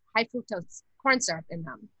and have high fructose corn syrup in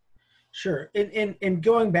them. Sure. And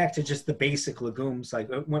going back to just the basic legumes, like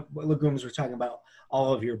what legumes we're talking about,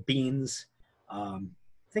 all of your beans,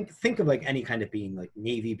 think of like any kind of bean, like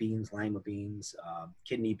navy beans, lima beans,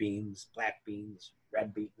 kidney beans, black beans,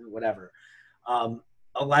 red beans, whatever.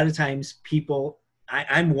 A lot of times people,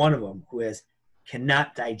 I'm one of them who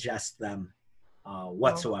cannot digest them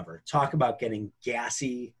whatsoever. Talk about getting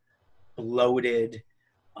gassy, bloated,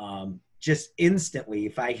 just instantly.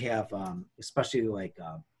 If I have, especially like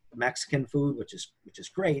Mexican food, which is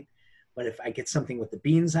great, but if I get something with the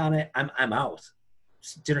beans on it, I'm out.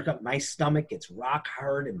 Dinner cup, my stomach gets rock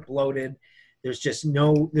hard and bloated. There's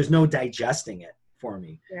no digesting it for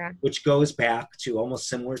me, Yeah. which goes back to almost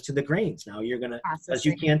similar to the grains. Now you're going to, because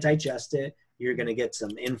you Processing. can't digest it, you're going to get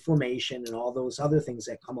some inflammation and all those other things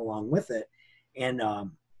that come along with it. And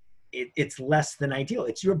it's less than ideal.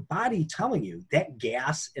 It's your body telling you that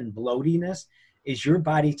gas and bloatiness is your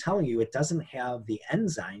body telling you it doesn't have the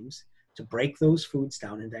enzymes to break those foods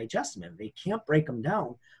down and digest them. If they can't break them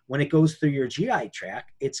down, when it goes through your GI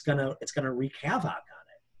tract, it's gonna wreak havoc on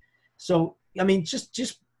it. So, I mean,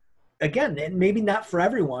 just again, and maybe not for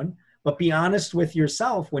everyone, but be honest with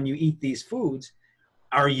yourself when you eat these foods.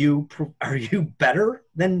 Are you better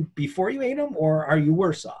than before you ate them, or are you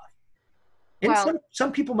worse off? And Well,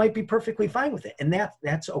 some people might be perfectly fine with it, and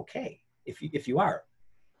that's okay if you are.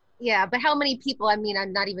 yeah, but how many people, I mean,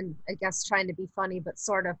 I'm not even, I guess, trying to be funny, but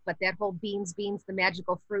sort of, but that whole beans, the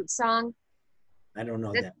magical fruit song. I don't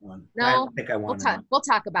know that one. I No, don't think I want to know. we'll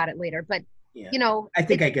talk about it later, but Yeah, you know, I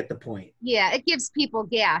think I get the point. yeah, it gives people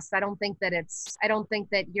gas. I don't think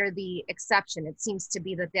that you're the exception. It seems to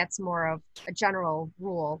be that that's more of a general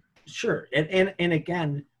rule. Sure, and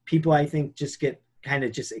again, people I think just get kind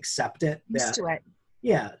of just accept it Used that to it.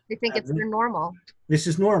 yeah, They think it's their normal. this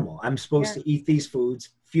is normal. I'm supposed to eat these foods,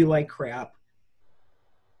 feel like crap,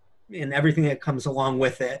 and everything that comes along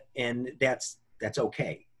with it, and that's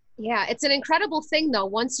okay. Yeah, it's an incredible thing though.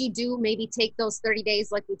 Once you do maybe take those 30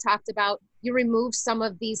 days, like we talked about, you remove some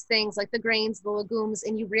of these things like the grains, the legumes,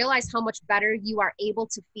 and you realize how much better you are able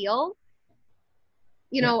to feel.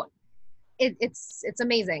 You know, it's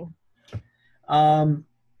amazing.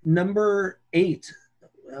 Number 8.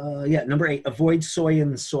 Number 8, avoid soy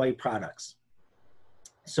and soy products.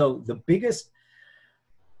 So the biggest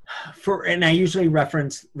and I usually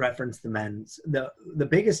reference the men's, the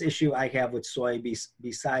biggest issue I have with soy,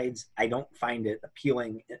 besides I don't find it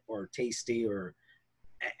appealing or tasty, or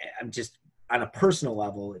I'm just on a personal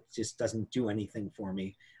level, it just doesn't do anything for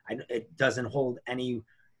me. It doesn't hold any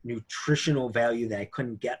nutritional value that I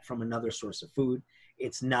couldn't get from another source of food.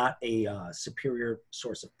 It's not a superior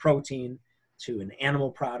source of protein to an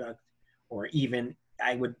animal product, or even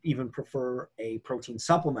I would even prefer a protein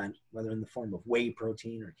supplement, whether in the form of whey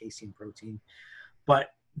protein or casein protein. But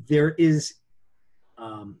there is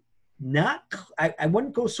I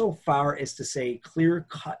wouldn't go so far as to say clear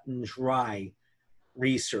cut and dry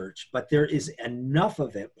research, but there is enough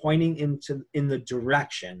of it pointing in the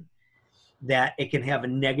direction that it can have a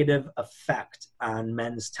negative effect on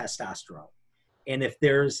men's testosterone. And if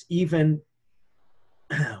there's even,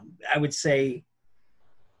 I would say,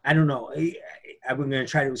 I don't know, I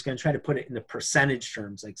was going to try to put it in the percentage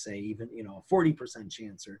terms, like say even, a 40%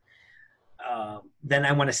 chance, or then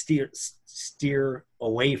I want to steer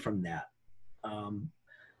away from that.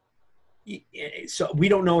 So we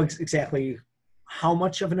don't know exactly how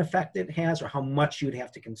much of an effect it has or how much you'd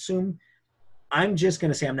have to consume. I'm just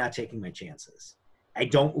going to say I'm not taking my chances. I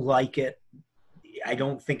don't like it. I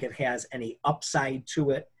don't think it has any upside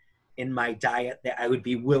to it in my diet that I would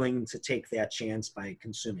be willing to take that chance by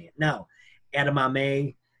consuming it. Now,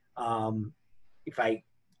 edamame, if I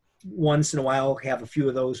once in a while have a few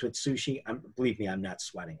of those with sushi, believe me, I'm not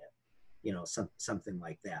sweating it. Something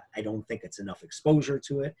like that. I don't think it's enough exposure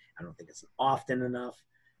to it. I don't think it's often enough.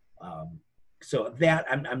 So that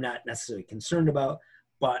I'm not necessarily concerned about,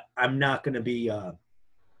 but I'm not going to be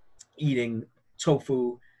eating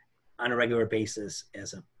tofu on a regular basis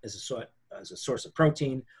as a source of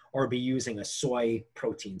protein, or be using a soy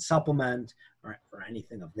protein supplement or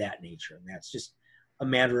anything of that nature. And that's just a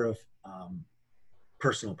matter of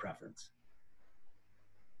personal preference.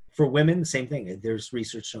 For women, same thing. There's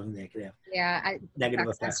research showing they could have negative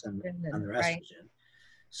effects on their estrogen. Right.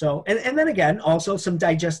 So, and then again, also some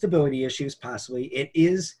digestibility issues possibly. It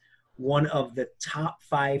is one of the top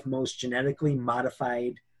 5 most genetically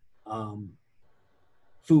modified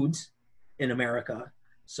foods in America.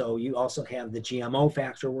 So you also have the GMO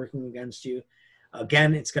factor working against you.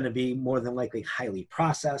 Again, it's going to be more than likely highly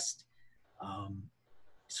processed.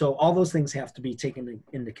 So all those things have to be taken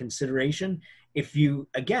into consideration. If you,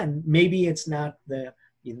 again, maybe it's not the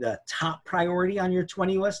top priority on your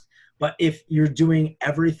 20 list, but if you're doing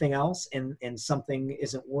everything else and something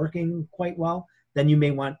isn't working quite well, then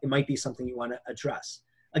it might be something you want to address.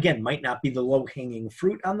 Again, might not be the low-hanging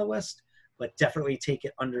fruit on the list, but definitely take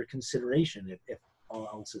it under consideration if all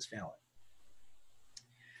else is valid.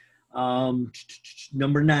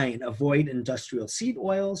 Number 9, avoid industrial seed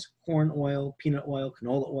oils, corn oil, peanut oil,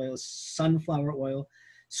 canola oil, sunflower oil,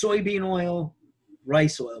 soybean oil,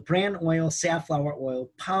 rice oil, bran oil, safflower oil,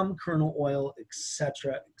 palm kernel oil,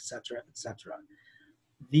 etc., etc., etc.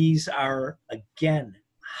 These are, again,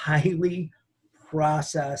 highly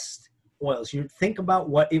processed oils. You think about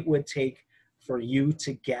what it would take for you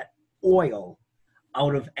to get oil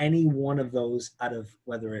out of any one of those, out of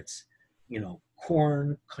whether it's,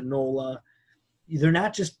 corn, canola. They're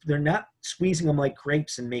not squeezing them like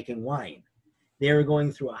grapes and making wine. They're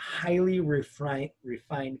going through a highly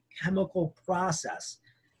refined chemical process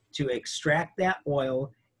to extract that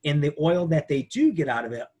oil. And the oil that they do get out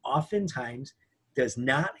of it oftentimes does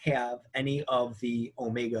not have any of the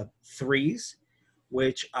omega-3s,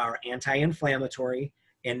 which are anti-inflammatory,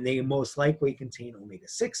 and they most likely contain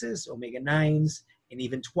omega-6s, omega-9s, and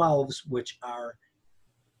even 12s, which are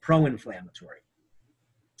pro-inflammatory.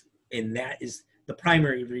 And that is the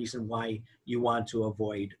primary reason why you want to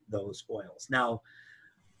avoid those oils. Now,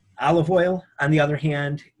 olive oil, on the other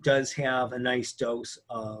hand, does have a nice dose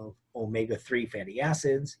of omega-3 fatty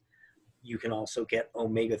acids. You can also get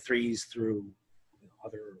omega-3s through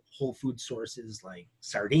other whole food sources like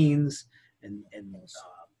sardines and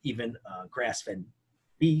even grass-fed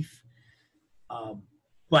beef.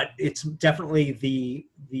 But it's definitely the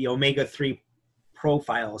omega-3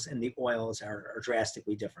 profiles and the oils are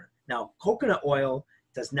drastically different. Now, coconut oil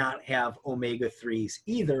does not have omega-3s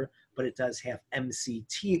either, but it does have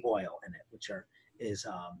MCT oil in it, which is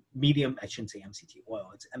medium, I shouldn't say MCT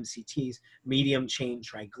oil, it's MCTs, medium chain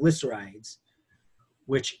triglycerides,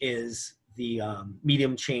 which is the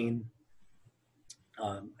medium chain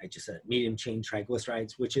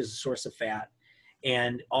triglycerides, which is a source of fat,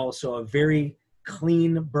 and also a very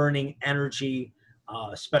clean burning energy,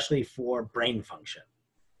 especially for brain function.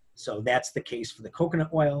 So that's the case for the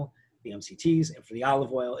coconut oil, the MCTs, and for the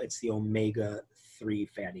olive oil, it's the omega-3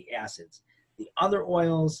 fatty acids. The other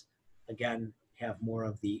oils, again, have more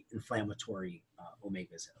of the inflammatory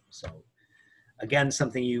omegas in them. So again,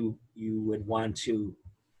 something you would want to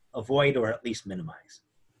avoid or at least minimize.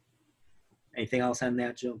 Anything else on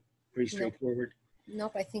that, Jill? Pretty straightforward.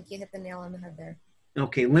 Nope, I think you hit the nail on the head there.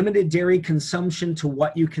 Okay, limited dairy consumption to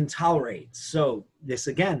what you can tolerate. So this,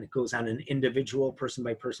 again, goes on an individual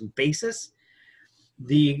person-by-person basis.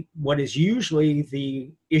 What is usually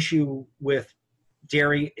the issue with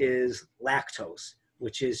dairy is lactose,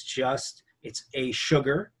 which is it's a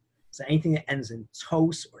sugar. So anything that ends in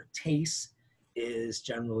tose or tase is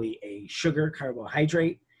generally a sugar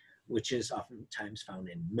carbohydrate, which is oftentimes found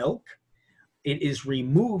in milk. It is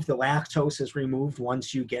removed, the lactose is removed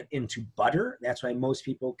once you get into butter. That's why most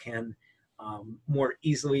people can more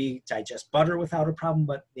easily digest butter without a problem,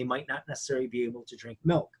 but they might not necessarily be able to drink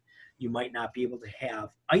milk. You might not be able to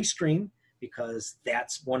have ice cream because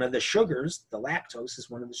that's one of the sugars, the lactose is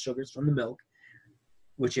one of the sugars from the milk,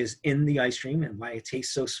 which is in the ice cream and why it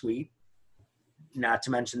tastes so sweet, not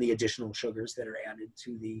to mention the additional sugars that are added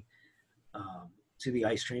to the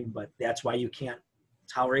ice cream, but that's why you can't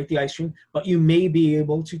tolerate the ice cream, but you may be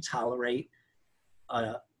able to tolerate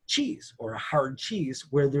cheese or a hard cheese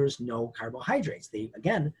where there's no carbohydrates. They,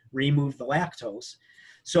 again, remove the lactose.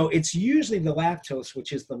 So it's usually the lactose,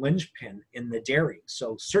 which is the linchpin in the dairy.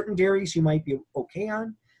 So certain dairies you might be okay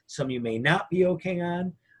on, some you may not be okay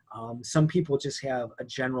on. Some people just have a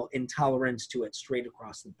general intolerance to it straight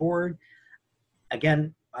across the board.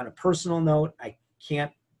 Again, on a personal note, I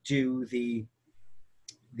can't do the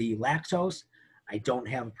lactose. I don't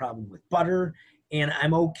have a problem with butter, and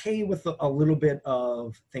I'm okay with a little bit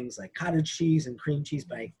of things like cottage cheese and cream cheese,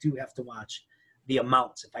 but I do have to watch the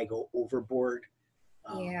amounts. If I go overboard,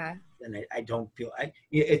 then I don't feel,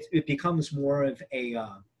 it becomes more of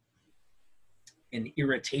an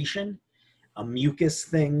irritation, a mucus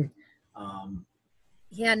thing.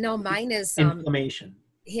 Mine is inflammation.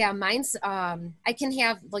 Mine's I can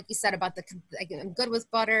have, like you said about I'm good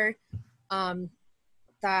with butter.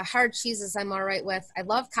 The hard cheeses I'm all right with. I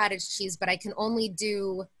love cottage cheese, but I can only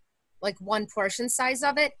do like one portion size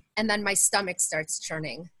of it, and then my stomach starts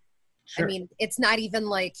churning. Sure. I mean, it's not even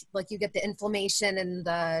like you get the inflammation and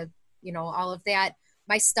the, all of that.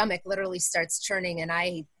 My stomach literally starts churning,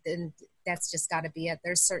 and that's just got to be it.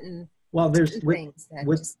 There's certain things that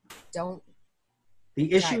just don't.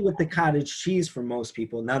 The issue with the cottage cheese for most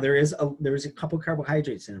people, now there is a couple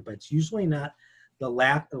carbohydrates in it, but it's usually not the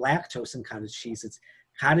lactose in cottage cheese. It's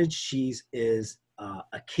cottage cheese is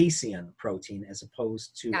a casein protein as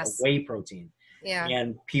opposed to a whey protein. Yeah.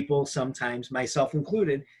 And people sometimes, myself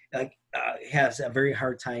included, has a very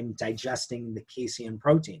hard time digesting the casein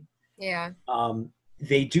protein. Yeah.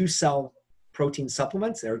 They do sell protein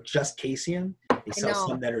supplements that are just casein. They sell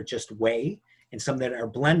some that are just whey and some that are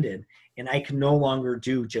blended. And I can no longer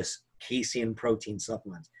do just casein protein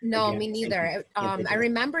supplements. No, again, me neither. I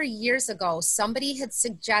remember years ago, somebody had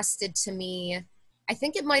suggested to me, I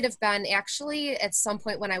think it might have been actually at some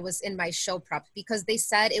point when I was in my show prep, because they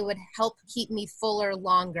said it would help keep me fuller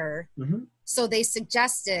longer. Mm-hmm. So they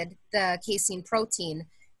suggested the casein protein,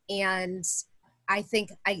 and I think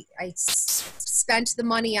spent the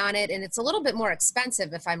money on it, and it's a little bit more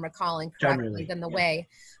expensive if I'm recalling correctly Generally, than the yeah. whey.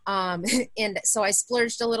 And so I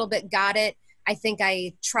splurged a little bit, got it. I think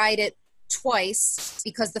I tried it twice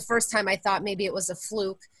because the first time I thought maybe it was a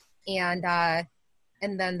fluke, and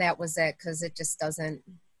then that was it, because it just doesn't.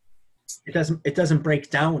 It doesn't break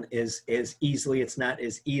down as easily. It's not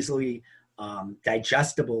as easily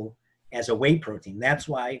digestible as a whey protein. That's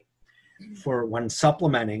why for when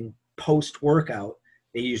supplementing post workout,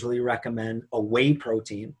 they usually recommend a whey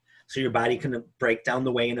protein, so your body can break down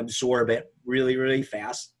the whey and absorb it really, really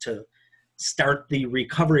fast to start the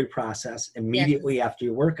recovery process immediately after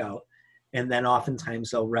your workout. And then oftentimes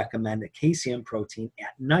they'll recommend a casein protein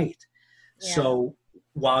at night. Yeah. So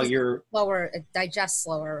while you're digest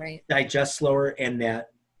slower, right? Digest slower, and that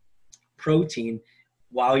protein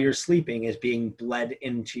while you're sleeping is being bled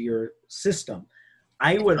into your system.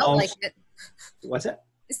 I would also like it. What's that?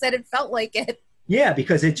 I said it felt like it. Yeah,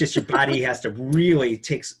 because it just, your body has to really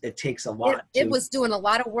takes a lot. It was doing a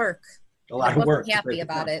lot of work. A lot of work. Happy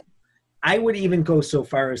about it. I would even go so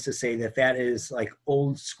far as to say that is like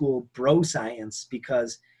old school bro science,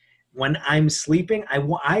 because when I'm sleeping,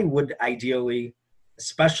 I would ideally,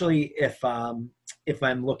 especially if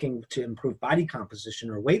I'm looking to improve body composition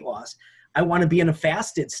or weight loss, I want to be in a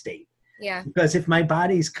fasted state. Yeah. Because if my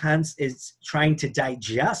body's is trying to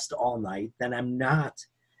digest all night, then I'm not,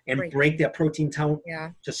 and break that protein down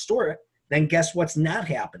to store it, then guess what's not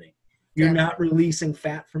happening? You're not releasing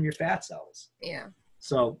fat from your fat cells. Yeah.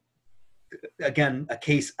 So again, a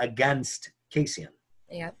case against casein.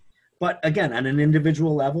 Yeah. But again, on an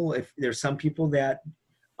individual level, if there's some people that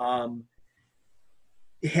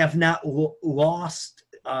have not lost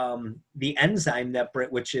the enzyme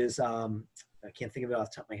which is I can't think of it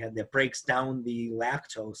off the top of my head, that breaks down the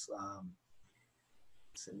lactose. I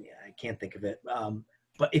can't think of it.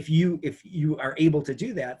 But if you are able to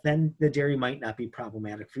do that, then the dairy might not be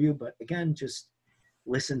problematic for you. But again, just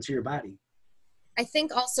listen to your body. I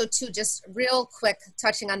think also too, just real quick,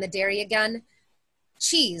 touching on the dairy again,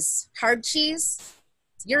 cheese, hard cheese,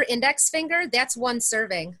 your index finger, that's one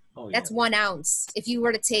serving. Oh, yeah. That's 1 ounce. If you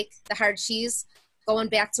were to take the hard cheese, going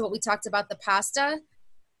back to what we talked about, the pasta,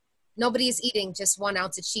 nobody is eating just 1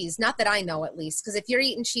 ounce of cheese. Not that I know, at least. Because if you're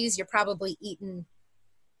eating cheese, you're probably eating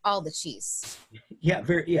all the cheese. Yeah,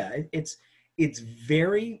 it's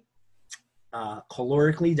very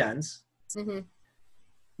calorically dense. Mm-hmm.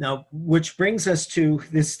 Now, which brings us to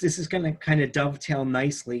this is going to kind of dovetail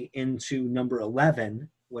nicely into number 11,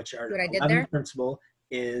 which our 11th principle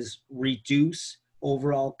is reduce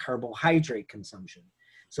overall carbohydrate consumption.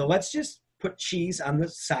 So let's just put cheese on the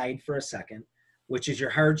side for a second, which is your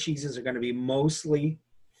hard cheeses are going to be mostly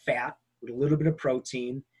fat with a little bit of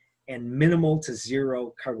protein and minimal to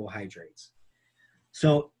zero carbohydrates.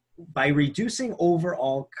 So by reducing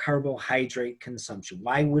overall carbohydrate consumption,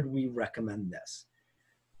 why would we recommend this?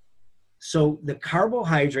 So the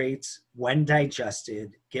carbohydrates, when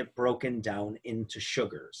digested, get broken down into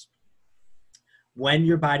sugars. When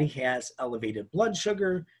your body has elevated blood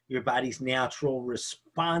sugar, your body's natural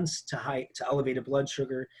response to elevated blood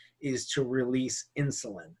sugar is to release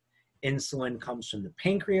insulin. Insulin comes from the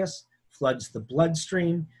pancreas, floods the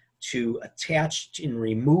bloodstream to attach and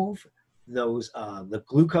remove the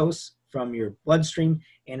glucose from your bloodstream,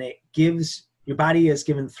 and it gives your body is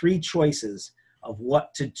given 3 choices of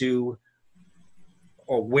what to do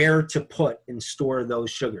or where to put and store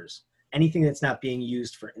those sugars. Anything that's not being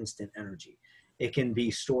used for instant energy. It can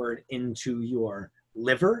be stored into your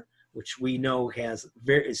liver, which we know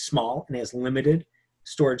is small and has limited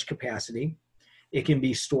storage capacity. It can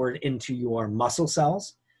be stored into your muscle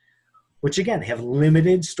cells, which again have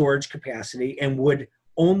limited storage capacity and would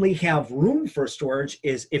only have room for storage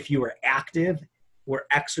is if you are active, were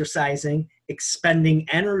exercising, expending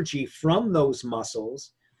energy from those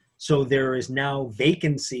muscles. So there is now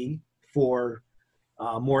vacancy for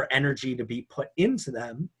more energy to be put into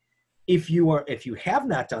them. If you have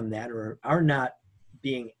not done that or are not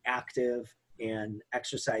being active and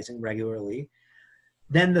exercising regularly,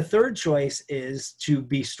 then the third choice is to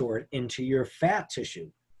be stored into your fat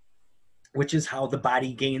tissue, which is how the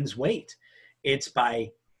body gains weight. It's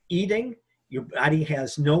by eating. Your body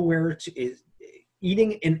has nowhere to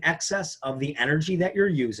eating in excess of the energy that you're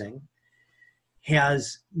using,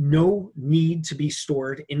 has no need to be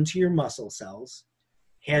stored into your muscle cells,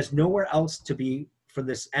 has nowhere else for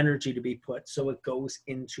this energy to be put, so it goes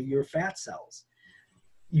into your fat cells.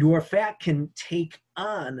 your fat can take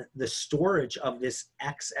on the storage of this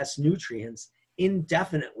excess nutrients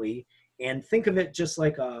indefinitely. And think of it just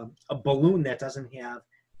like a balloon that doesn't have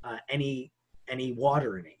any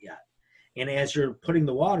water in it yet. And as you're putting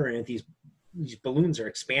the water in it, these balloons are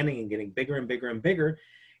expanding and getting bigger and bigger and bigger.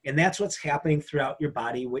 And that's what's happening throughout your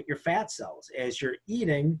body with your fat cells. As you're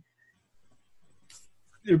eating,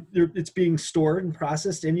 it's being stored and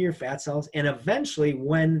processed into your fat cells. And eventually,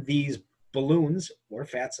 when these balloons or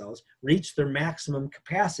fat cells reach their maximum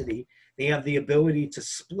capacity, they have the ability to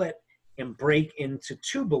split and break into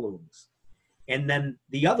two balloons. And then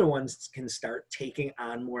the other ones can start taking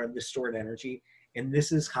on more of the stored energy. And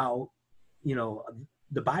this is how,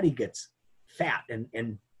 the body gets fat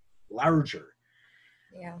and larger.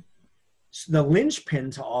 Yeah. So the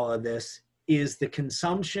linchpin to all of this is the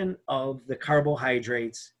consumption of the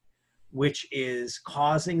carbohydrates, which is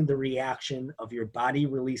causing the reaction of your body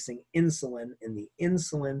releasing insulin. And the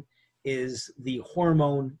insulin is the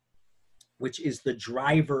hormone, which is the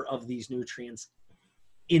driver of these nutrients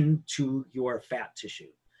into your fat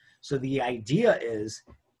tissue. So the idea is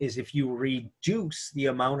if you reduce the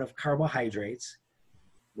amount of carbohydrates,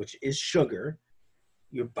 which is sugar,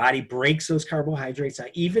 your body breaks those carbohydrates out.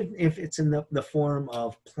 Even if it's in the form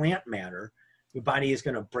of plant matter, your body is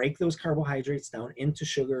going to break those carbohydrates down into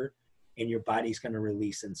sugar, and your body's going to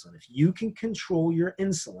release insulin. If you can control your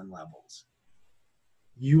insulin levels,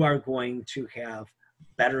 you are going to have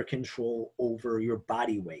better control over your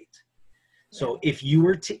body weight. So if you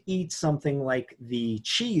were to eat something like the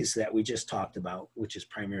cheese that we just talked about, which is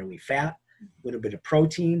primarily fat, a little bit of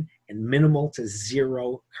protein, and minimal to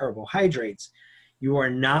zero carbohydrates, you are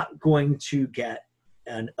not going to get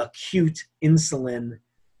an acute insulin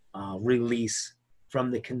release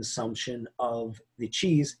from the consumption of the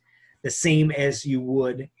cheese, the same as you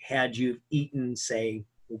would had you eaten, say,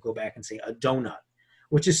 we'll go back and say a donut,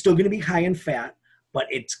 which is still going to be high in fat, but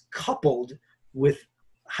it's coupled with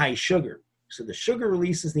high sugar. So the sugar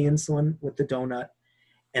releases the insulin with the donut,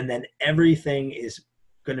 and then everything is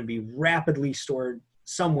going to be rapidly stored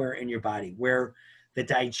somewhere in your body, where the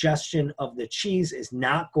digestion of the cheese is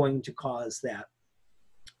not going to cause that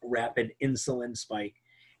rapid insulin spike.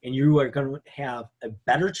 And you are going to have a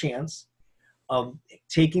better chance of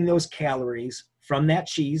taking those calories from that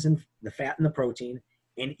cheese and the fat and the protein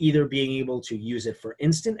and either being able to use it for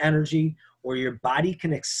instant energy, or your body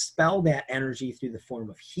can expel that energy through the form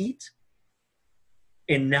of heat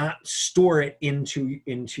and not store it into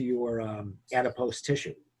your adipose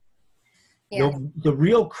tissue. Yeah. The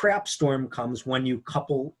real crap storm comes when you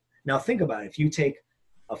couple. Now think about it. If you take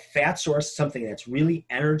a fat source, something that's really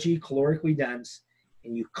energy calorically dense,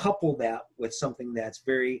 and you couple that with something that's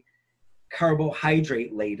very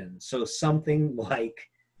carbohydrate laden, so something like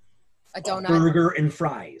a donut, a burger and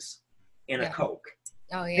fries and a Coke.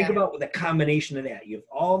 Oh yeah. Think about the combination of that. You have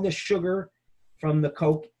all the sugar from the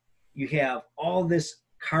Coke. You have all this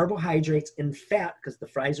carbohydrates and fat, because the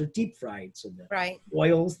fries are deep fried. So the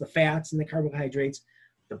oils, the fats, and the carbohydrates,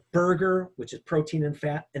 the burger, which is protein and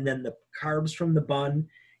fat, and then the carbs from the bun.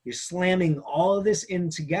 You're slamming all of this in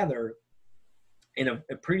together in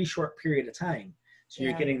a pretty short period of time. So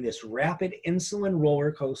you're getting this rapid insulin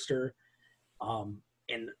roller coaster.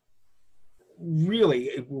 And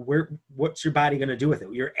really, what's your body going to do with it?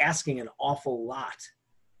 You're asking an awful lot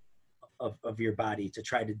of your body to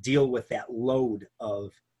try to deal with that load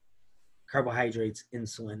of carbohydrates,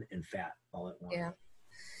 insulin, and fat all at once.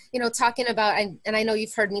 Yeah. Talking about, and I know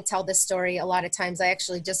you've heard me tell this story a lot of times. I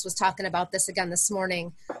actually just was talking about this again this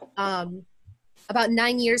morning. About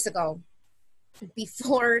 9 years ago,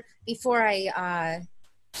 before I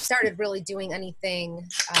started really doing anything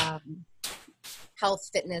health,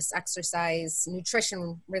 fitness, exercise,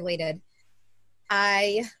 nutrition related,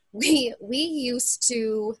 we used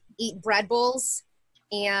to eat bread bowls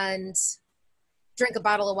and drink a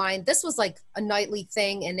bottle of wine. This was like a nightly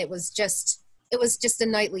thing, and it was just a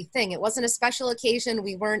nightly thing. It wasn't a special occasion.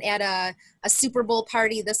 We weren't at a Super Bowl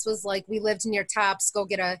party. This was like, we lived near Tops, go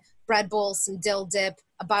get a bread bowl, some dill dip,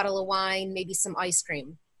 a bottle of wine, maybe some ice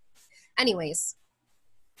cream. Anyways,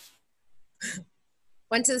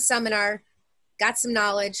 went to the seminar, got some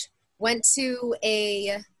knowledge, went to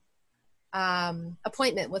a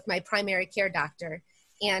appointment with my primary care doctor,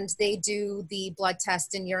 and they do the blood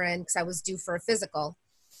test and urine because I was due for a physical.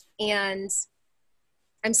 And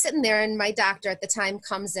I'm sitting there, and my doctor at the time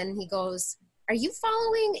comes in, and he goes, "Are you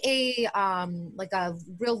following a like a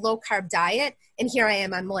real low carb diet?" And here I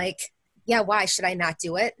am, I'm like, yeah, why should I not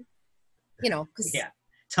do it? Because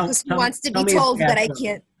who wants to be told that I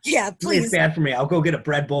can't? Yeah, please. It's bad for me. I'll go get a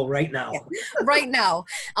bread bowl right now. Yeah, right now.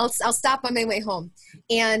 I'll stop on my way home.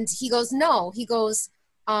 And he goes, no. He goes,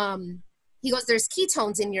 He goes, there's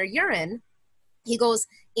ketones in your urine. He goes,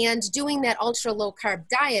 and doing that ultra low carb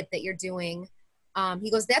diet that you're doing, he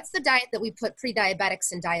goes, that's the diet that we put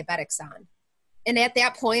pre-diabetics and diabetics on. And at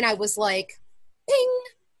that point I was like, ping.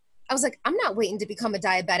 I was like, I'm not waiting to become a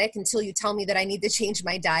diabetic until you tell me that I need to change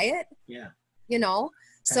my diet. Yeah. You know?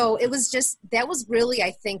 So it was just, that was really,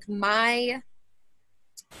 I think, my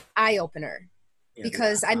eye opener. Yeah,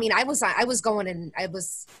 because I mean, I was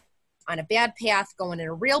on a bad path, going in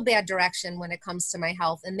a real bad direction when it comes to my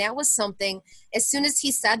health. And that was something, as soon as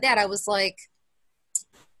he said that, I was like,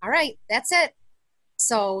 all right, that's it.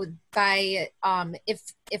 So by, if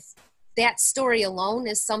that story alone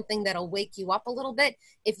is something that'll wake you up a little bit,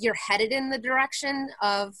 if you're headed in the direction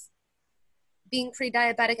of being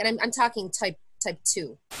pre-diabetic, and I'm talking type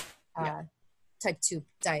 2, type 2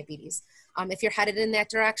 diabetes. If you're headed in that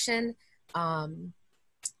direction, then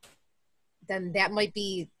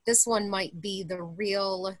this one might be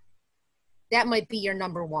that might be your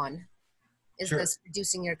number one, is sure. This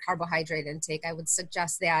reducing your carbohydrate intake. I would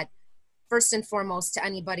suggest that first and foremost to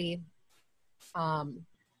anybody,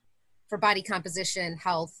 for body composition,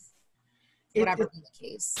 health, whatever be the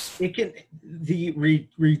case. It can,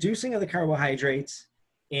 reducing of the carbohydrates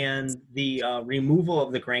and the removal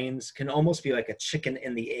of the grains can almost be like a chicken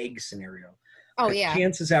and the egg scenario. Oh yeah.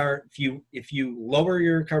 Chances are, if you lower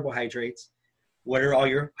your carbohydrates, what are all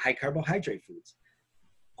your high carbohydrate foods?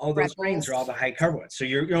 All those grains are all the high carbohydrates. So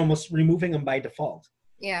you're almost removing them by default.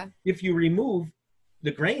 Yeah. If you remove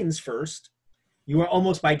the grains first, you are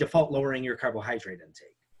almost by default lowering your carbohydrate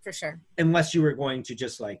intake. For sure. Unless you were going to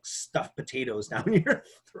just like stuff potatoes down your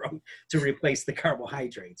throat to replace the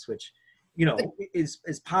carbohydrates, which, you know, is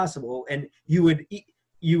possible. And you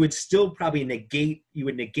would still probably negate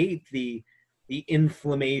the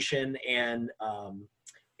inflammation and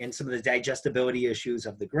some of the digestibility issues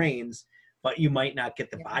of the grains, but you might not get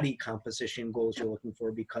the body composition goals you're looking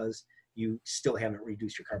for because you still haven't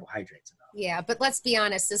reduced your carbohydrates enough. Yeah, but let's be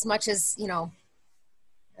honest, as much as, you know,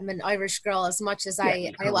 I'm an Irish girl, as much as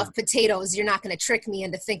I love potatoes, you're not going to trick me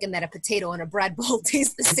into thinking that a potato and a bread bowl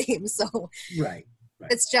taste the same. So right.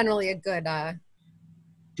 It's generally a good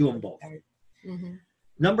do them both. Mm-hmm.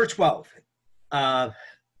 Number 12,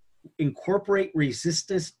 incorporate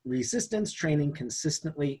resistance training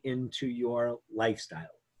consistently into your lifestyle.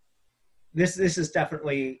 This is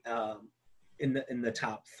definitely in the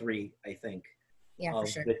top 3, I think. Yeah, of for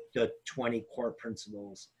sure. The 20 core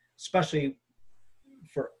principles, especially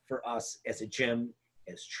for us as a gym,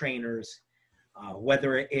 as trainers,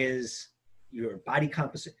 whether it is your body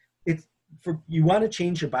composition. You want to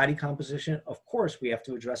change your body composition, of course we have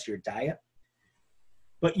to address your diet,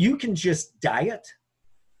 but you can just diet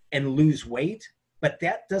and lose weight, but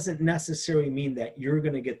that doesn't necessarily mean that you're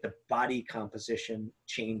going to get the body composition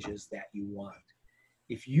changes that you want.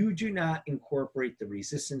 If you do not incorporate the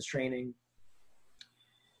resistance training,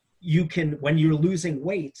 you can, when you're losing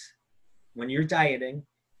weight, when you're dieting,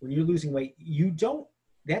 when you're losing weight,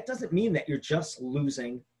 that doesn't mean that you're just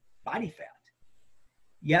losing body fat.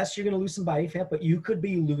 Yes, you're going to lose some body fat, but you could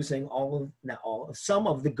be losing some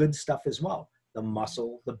of the good stuff as well. The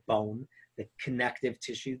muscle, the bone, the connective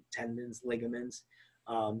tissue, tendons, ligaments.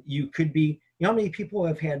 You could be, you know how many people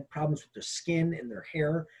have had problems with their skin and their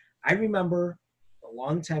hair? I remember a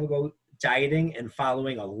long time ago dieting and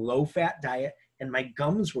following a low-fat diet, and my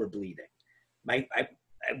gums were bleeding. I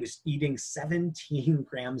was eating 17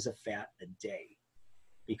 grams of fat a day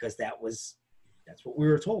because that's what we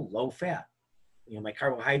were told, low fat. You know, my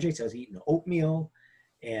carbohydrates, I was eating oatmeal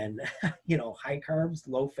and, you know, high carbs,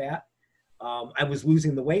 low fat. I was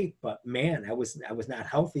losing the weight, but man, I was not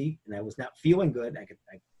healthy and I was not feeling good. I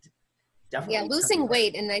definitely. Yeah, losing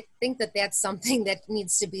weight. And I think that that's something that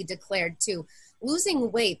needs to be declared too.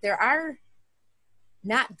 Losing weight, there are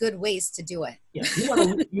not good ways to do it. Yeah, you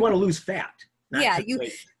want to lose fat. Yeah,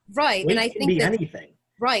 right. Weight and I can think be anything.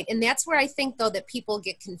 Right. And that's where I think though that people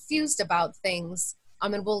get confused about things. I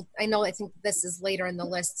think this is later in the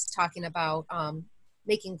list talking about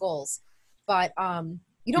making goals, but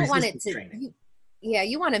you don't want it to,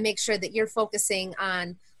 you want to make sure that you're focusing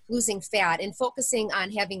on losing fat and focusing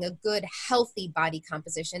on having a good, healthy body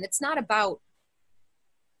composition. It's not about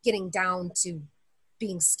getting down to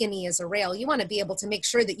being skinny as a rail. You want to be able to make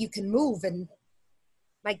sure that you can move and,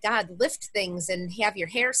 my God, lift things and have your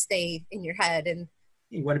hair stay in your head. And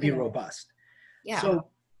you want to be robust. Yeah. So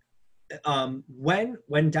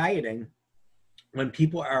when dieting, when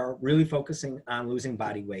people are really focusing on losing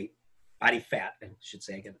body fat, I should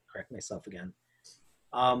say, I gotta correct myself again.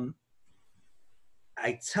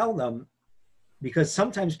 I tell them, because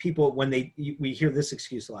sometimes people, we hear this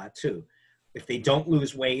excuse a lot too, if they don't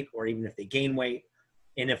lose weight or even if they gain weight,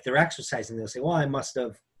 And if they're exercising, they'll say, well, I must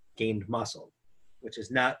have gained muscle, which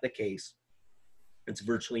is not the case. It's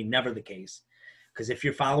virtually never the case. Because if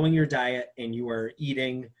you're following your diet and you are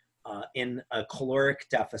eating in a caloric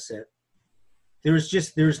deficit,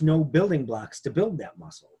 there's no building blocks to build that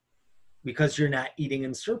muscle because you're not eating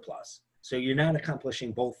in surplus. So you're not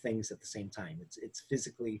accomplishing both things at the same time. It's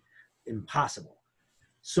physically impossible.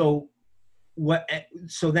 So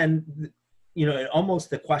then, almost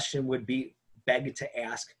the question would be begged to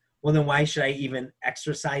ask, well, then why should I even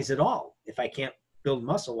exercise at all? If I can't build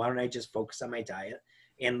muscle, why don't I just focus on my diet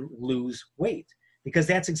and lose weight? Because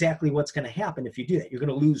that's exactly what's going to happen if you do that. You're going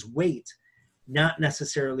to lose weight, not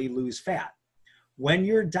necessarily lose fat. When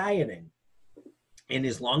you're dieting, and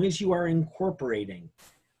as long as you are incorporating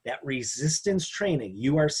that resistance training,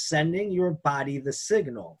 you are sending your body the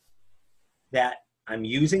signal that I'm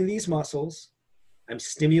using these muscles, I'm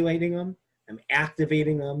stimulating them, I'm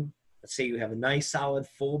activating them. Let's say you have a nice, solid,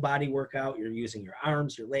 full body workout. You're using your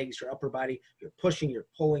arms, your legs, your upper body. You're pushing, you're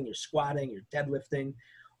pulling, you're squatting, you're deadlifting.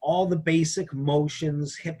 All the basic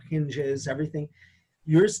motions, hip hinges, everything.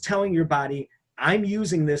 You're telling your body, I'm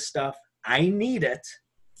using this stuff. I need it.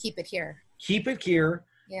 Keep it here. Keep it here.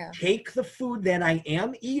 Yeah. Take the food that I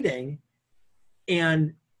am eating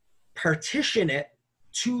and partition it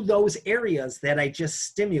to those areas that I just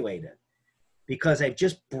stimulated, because I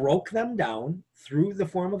just broke them down through the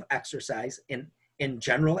form of exercise and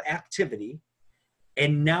general activity.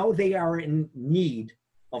 And now they are in need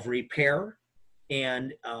of repair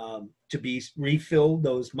and to be refilled.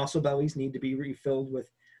 Those muscle bellies need to be refilled with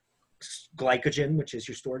glycogen, which is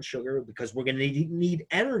your stored sugar, because we're going to need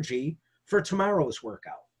energy for tomorrow's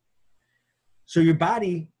workout. So your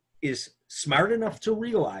body is smart enough to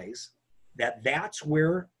realize that that's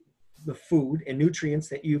where the food and nutrients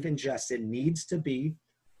that you've ingested needs to be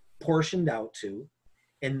portioned out to,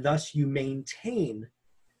 and thus you maintain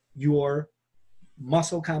your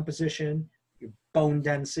muscle composition, your bone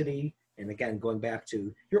density, and again, going back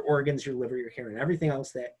to your organs, your liver, your hair, and everything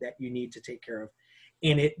else that you need to take care of.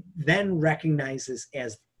 And it then recognizes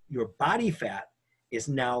as your body fat is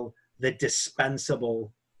now the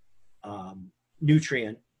dispensable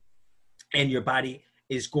nutrient, and your body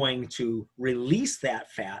is going to release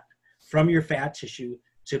that fat from your fat tissue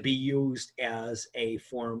to be used as a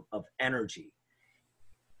form of energy.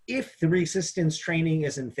 If the resistance training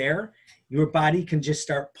isn't there, your body can just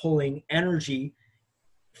start pulling energy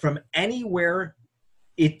from anywhere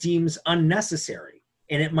it deems unnecessary.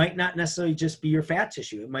 And it might not necessarily just be your fat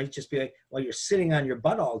tissue. It might just be like, well, you're sitting on your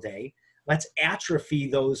butt all day. Let's atrophy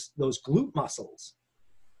those glute muscles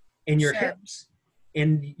in your hips.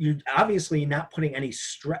 And you're obviously not putting any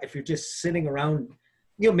stress. If you're just sitting around,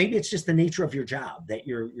 maybe it's just the nature of your job that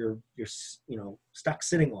you're stuck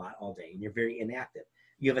sitting a lot all day and you're very inactive.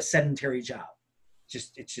 You have a sedentary job.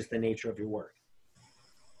 It's just the nature of your work.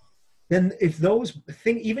 Then if those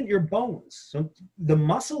things, even your bones, so the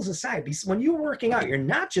muscles aside, when you're working out, you're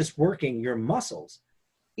not just working your muscles.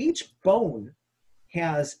 Each bone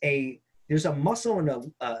has there's a muscle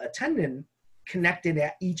and a tendon connected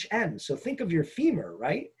at each end. So think of your femur,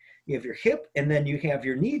 right? You have your hip and then you have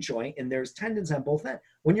your knee joint and there's tendons on both ends.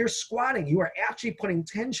 When you're squatting, you are actually putting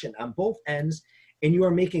tension on both ends and you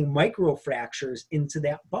are making micro fractures into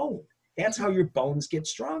that bone. That's how your bones get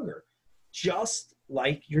stronger. Just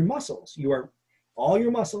like your muscles. All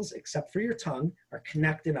your muscles, except for your tongue, are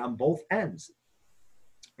connected on both ends.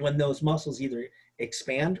 When those muscles either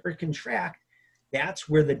expand or contract, that's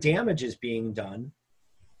where the damage is being done,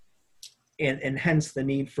 and hence the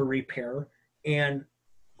need for repair and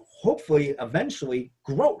hopefully eventually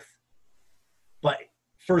growth. But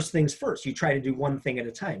first things first, you try to do one thing at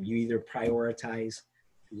a time. You either prioritize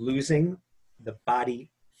losing the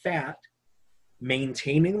body fat,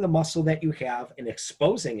 maintaining the muscle that you have and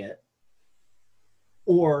exposing it,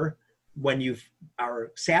 or when you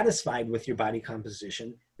are satisfied with your body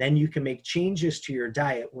composition, then you can make changes to your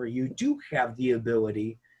diet where you do have the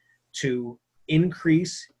ability to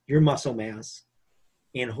increase your muscle mass,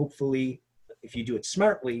 and hopefully, if you do it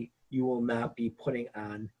smartly, you will not be putting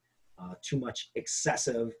on too much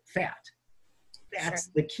excessive fat. That's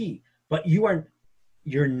the key. But you're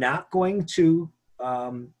not going to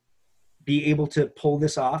be able to pull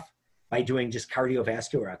this off by doing just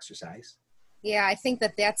cardiovascular exercise. Yeah, I think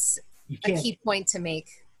that's a key point to make.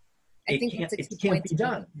 It can't be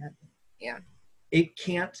done. Yeah. It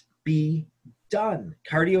can't be done.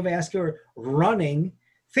 Cardiovascular running.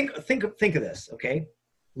 Think of this, okay?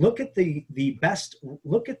 Look at the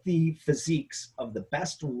physiques of the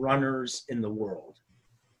best runners in the world.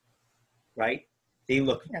 Right? They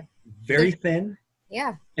look very thin,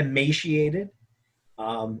 emaciated.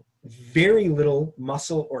 very little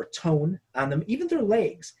muscle or tone on them, even their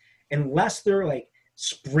legs, unless they're like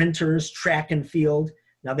sprinters, track and field.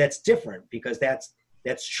 Now that's different because that's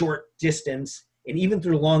short distance, and even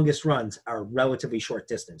their longest runs are relatively short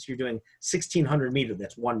distance. You're doing 1,600 meters,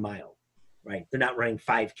 that's 1 mile, right? They're not running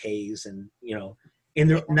 5Ks and, you know, and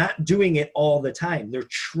they're not doing it all the time. They're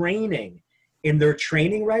training. In their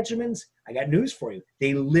training regimens, I got news for you.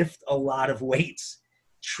 They lift a lot of weights.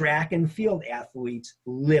 Track and field athletes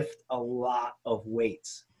lift a lot of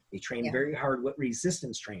weights. They train very hard with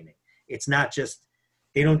resistance training. It's not just,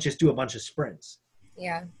 they don't just do a bunch of sprints.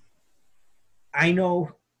 Yeah. I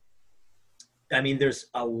know, I mean, there's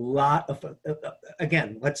a lot of,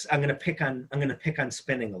 again, I'm going to pick on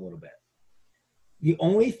spinning a little bit. The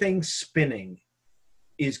only thing spinning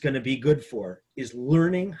is going to be good for is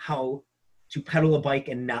learning how to pedal a bike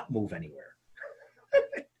and not move anywhere.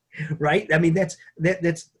 Right? I mean, that's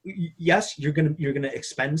yes, you're going to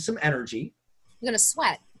expend some energy. You're going to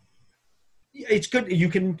sweat. It's good. You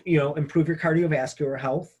can, you know, improve your cardiovascular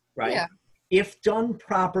health, right? Yeah. If done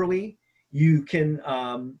properly, you can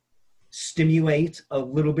stimulate a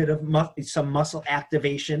little bit of some muscle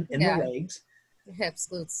activation in the legs. Hips,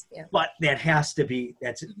 glutes, yeah. But that has to be,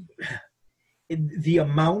 that's the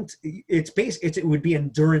amount, it would be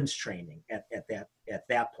endurance training at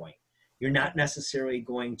that point. You're not necessarily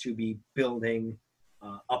going to be building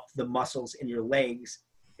up the muscles in your legs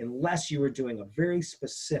unless you are doing a very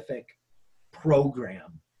specific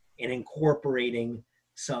program and incorporating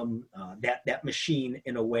some that machine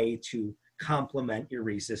in a way to complement your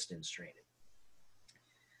resistance training.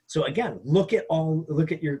 So again, look at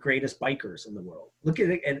your greatest bikers in the world. Look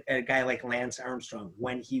at a guy like Lance Armstrong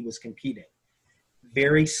when he was competing.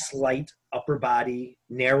 Very slight upper body,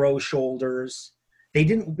 narrow shoulders. They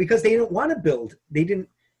didn't want to build.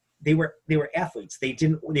 They were athletes. They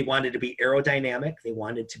wanted to be aerodynamic. They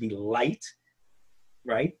wanted to be light,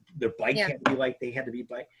 right? Their bike had to be light. They had to be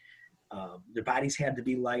light. Their bodies had to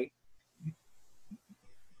be light.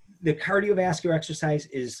 The cardiovascular exercise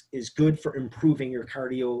is good for improving your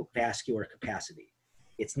cardiovascular capacity.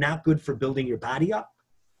 It's not good for building your body up.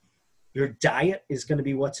 Your diet is going to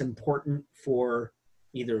be what's important for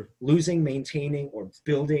either losing, maintaining, or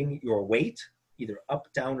building your weight, either up,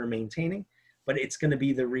 down, or maintaining. But it's going to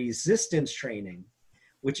be the resistance training,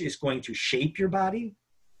 which is going to shape your body.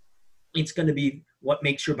 It's going to be what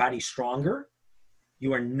makes your body stronger.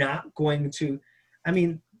 You are not going to, I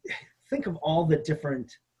mean, think of all the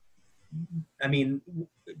different, I mean,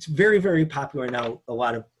 it's very, very popular now. A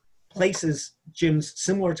lot of places, gyms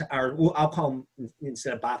similar to our, I'll call them,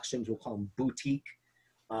 instead of box gyms, we'll call them boutique,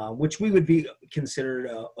 which we would be considered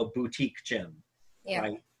a boutique gym,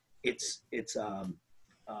 right? It's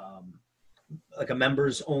like a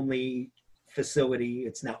members only facility.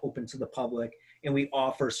 It's not open to the public, and we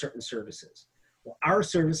offer certain services. Well, our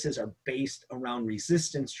services are based around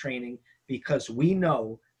resistance training because we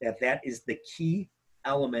know that is the key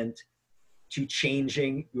element to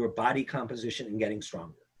changing your body composition and getting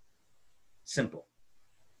stronger. Simple.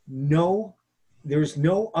 No, there's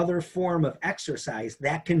no other form of exercise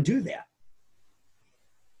that can do that.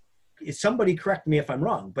 Somebody correct me if I'm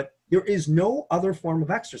wrong, but there is no other form of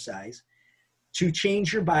exercise to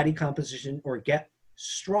change your body composition or get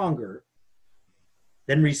stronger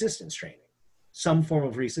than resistance training, some form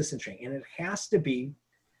of resistance training. And it has to be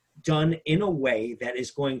done in a way that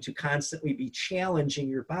is going to constantly be challenging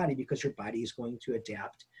your body because your body is going to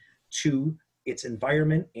adapt to its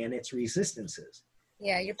environment and its resistances.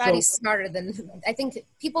 Yeah, your body's smarter than, I think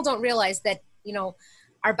people don't realize that, you know,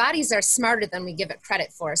 our bodies are smarter than we give it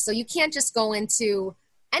credit for. So you can't just go into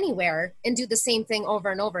anywhere and do the same thing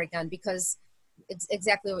over and over again because it's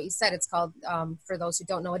exactly what you said. It's called, for those who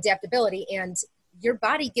don't know, adaptability. And your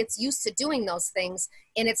body gets used to doing those things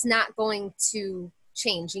and it's not going to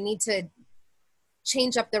change. You need to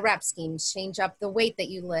change up the rep schemes, change up the weight that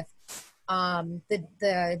you lift,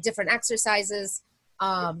 the different exercises.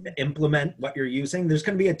 Implement what you're using. There's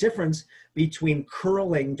going to be a difference between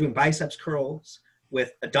curling, doing biceps curls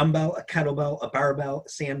with a dumbbell, a kettlebell, a barbell, a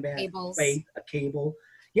sandbag, weight, a cable.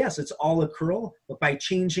 Yes, it's all a curl, but by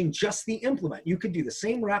changing just the implement, you could do the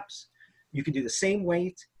same reps, you could do the same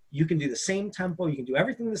weight, you can do the same tempo, you can do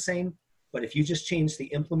everything the same, but if you just change the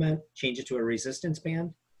implement, change it to a resistance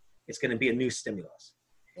band, it's going to be a new stimulus.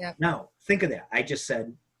 Yeah. Now, think of that. I just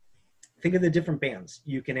said, think of the different bands.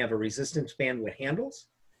 You can have a resistance band with handles.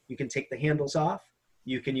 You can take the handles off.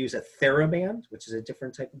 You can use a TheraBand, which is a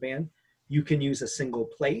different type of band. You can use a single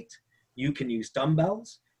plate. You can use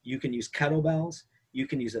dumbbells. You can use kettlebells. You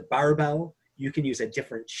can use a barbell. You can use a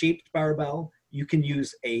different shaped barbell. You can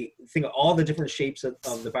use think of all the different shapes of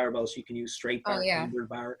the barbells. You can use straight bar, Oh yeah. cambered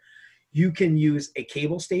bar. You can use a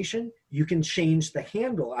cable station. You can change the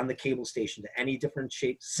handle on the cable station to any different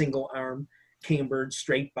shape, single arm, cambered,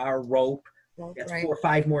 straight bar, rope. That's Right. 4 or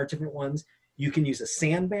 5 more different ones. You can use a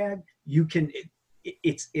sandbag. You can,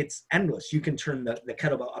 it's endless. You can turn the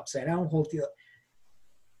kettlebell upside down, hold the,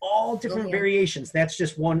 all different variations. That's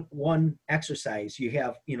just one exercise. You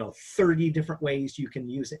have, 30 different ways you can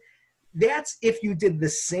use it. That's if you did the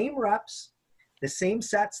same reps, the same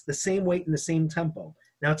sets, the same weight, and the same tempo.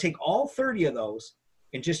 Now take all 30 of those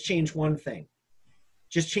and just change one thing.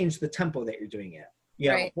 Just change the tempo that you're doing at.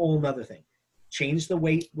 You have a whole nother thing. Change the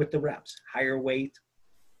weight with the reps. Higher weight,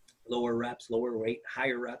 lower reps, lower weight,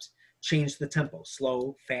 higher reps. Change the tempo.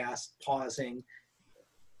 Slow, fast, pausing.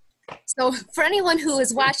 So for anyone who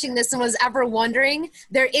is watching this and was ever wondering,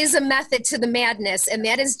 there is a method to the madness, and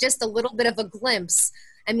that is just a little bit of a glimpse.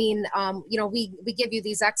 I mean, we give you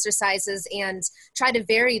these exercises and try to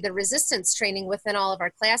vary the resistance training within all of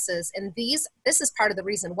our classes. And this is part of the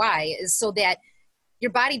reason why, is so that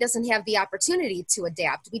your body doesn't have the opportunity to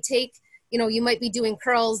adapt. We take, you might be doing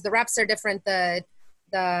curls, the reps are different, the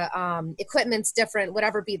equipment's different,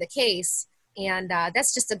 whatever be the case. And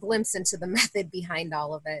that's just a glimpse into the method behind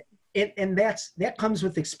all of it. And that comes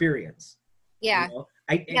with experience. Yeah.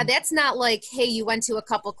 That's not like, hey, you went to a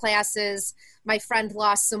couple classes, my friend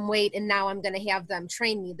lost some weight, and now I'm going to have them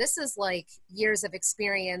train me. This is like years of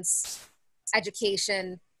experience,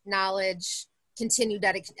 education, knowledge, continued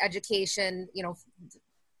education,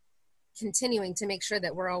 continuing to make sure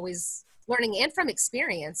that we're always learning, and from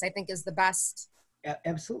experience, I think, is the best.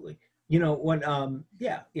 Absolutely. It's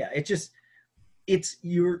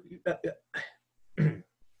your,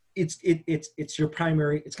 it's your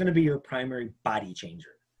primary, it's going to be your primary body changer.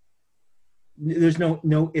 There's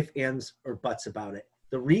no ifs, ands, or buts about it.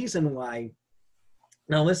 The reason why,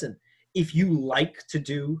 now listen, if you like to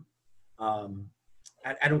do, I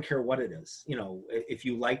don't care what it is, if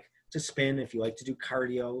you like to spin, if you like to do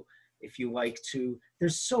cardio, if you like to,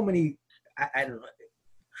 there's so many, I don't know,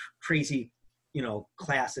 crazy,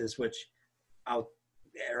 classes which are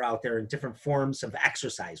out there in different forms of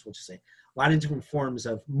exercise, which is a lot of different forms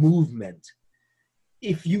of movement.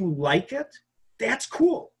 If you like it, that's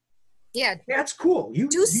cool. Yeah. That's cool. You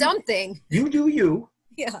do something. You do you.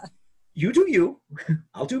 Yeah. You do you.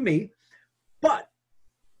 I'll do me. But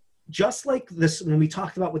just like this, when we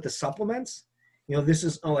talked about with the supplements, this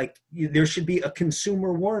is there should be a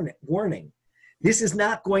consumer warning. This is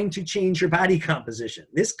not going to change your body composition.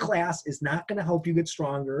 This class is not going to help you get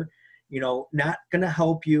stronger, not going to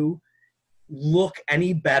help you look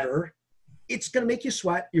any better. It's going to make you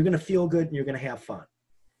sweat. You're going to feel good, and you're going to have fun.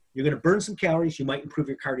 You're going to burn some calories. You might improve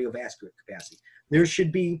your cardiovascular capacity. There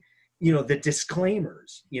should be, the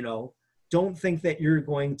disclaimers, don't think that you're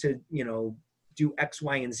going to, do X,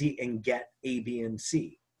 Y, and Z and get A, B, and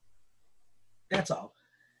C. That's all.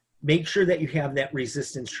 Make sure that you have that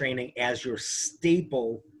resistance training as your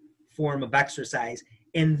staple form of exercise.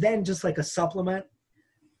 And then just like a supplement,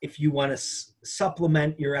 if you want to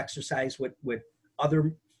supplement your exercise with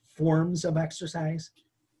other forms of exercise,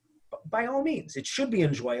 by all means, it should be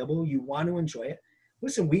enjoyable. You want to enjoy it.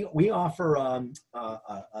 Listen, we offer a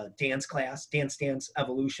dance class, Dance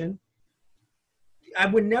Evolution. I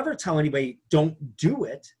would never tell anybody don't do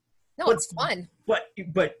it. No, it's fun.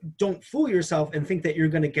 But don't fool yourself and think that you're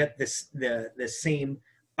going to get the same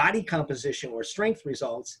body composition or strength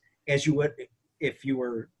results as you would if you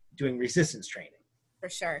were doing resistance training. For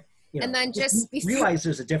sure. And then just realize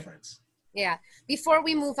there's a difference. Yeah. Before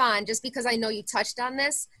we move on, just because I know you touched on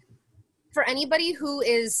this, for anybody who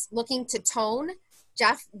is looking to tone,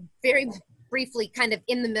 Jeff very briefly, kind of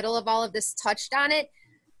in the middle of all of this, touched on it.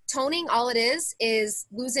 Toning, all it is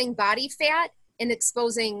losing body fat and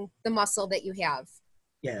exposing the muscle that you have.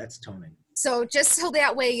 Yeah, that's toning. So just so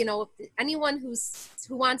that way, anyone who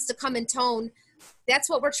wants to come and tone, that's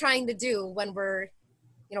what we're trying to do when we're,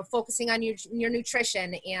 focusing on your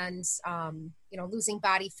nutrition and, losing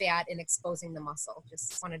body fat and exposing the muscle.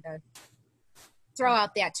 Just wanted to throw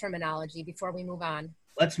out that terminology before we move on.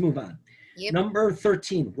 Let's move on. Yep. Number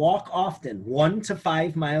 13, walk often, 1 to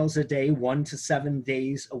 5 miles a day, 1 to 7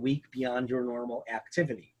 days a week beyond your normal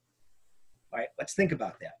activity. All right, let's think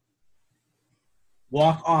about that.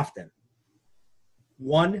 Walk often,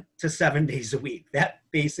 1 to 7 days a week. That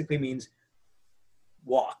basically means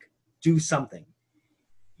walk, do something.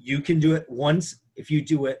 You can do it once. If you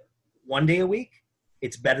do it 1 day a week,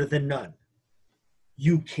 it's better than none.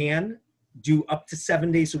 You can do up to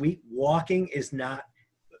 7 days a week. Walking is not,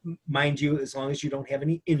 mind you, as long as you don't have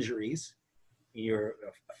any injuries, you're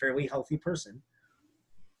a fairly healthy person.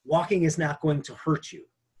 Walking is not going to hurt you.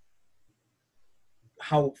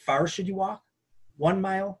 How far should you walk? 1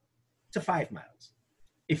 mile to 5 miles.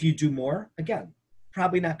 If you do more, again,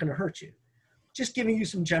 probably not going to hurt you. Just giving you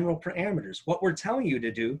some general parameters. What we're telling you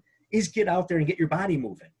to do is get out there and get your body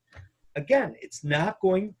moving. Again, it's not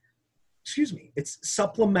going, it's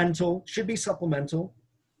supplemental, should be supplemental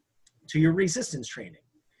to your resistance training.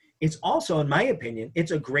 It's also, in my opinion,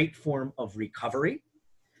 it's a great form of recovery.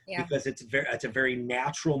 Yeah. Because it's a very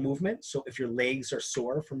natural movement. So if your legs are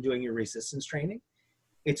sore from doing your resistance training,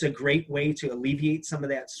 it's a great way to alleviate some of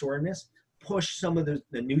that soreness, push some of the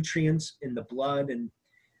nutrients in the blood, and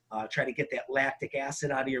try to get that lactic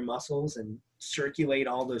acid out of your muscles and circulate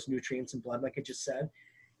all those nutrients in blood, like I just said.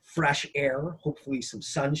 Fresh air, hopefully some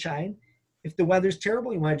sunshine. If the weather's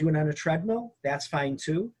terrible, you want to do it on a treadmill, that's fine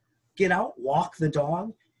too. Get out, walk the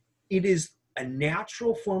dog. It is a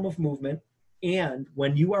natural form of movement. And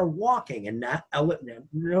when you are walking and not,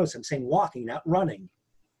 notice I'm saying walking, not running,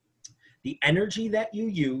 the energy that you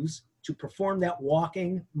use to perform that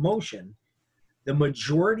walking motion, the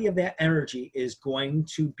majority of that energy is going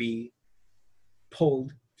to be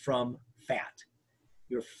pulled from fat.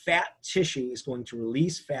 Your fat tissue is going to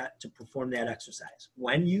release fat to perform that exercise.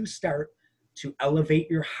 When you start to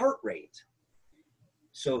elevate your heart rate,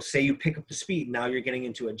 so say you pick up the speed, now you're getting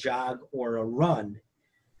into a jog or a run,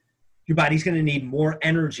 your body's going to need more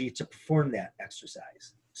energy to perform that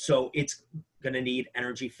exercise. So it's going to need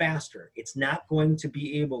energy faster. It's not going to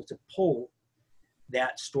be able to pull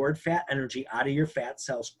that stored fat energy out of your fat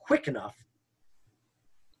cells quick enough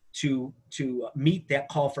to meet that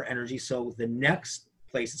call for energy. So the next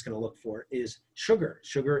place it's going to look for is sugar.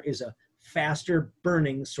 Sugar is a faster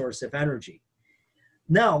burning source of energy.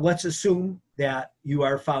 Now, let's assume that you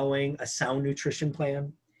are following a sound nutrition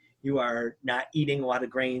plan. You are not eating a lot of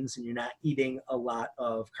grains and you're not eating a lot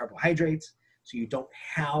of carbohydrates. So you don't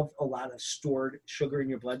have a lot of stored sugar in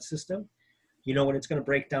your blood system. You know when it's going to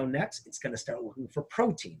break down next? It's going to start looking for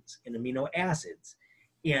proteins and amino acids.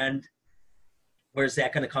 And where's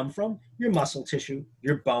that going to come from? Your muscle tissue,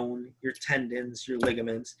 your bone, your tendons, your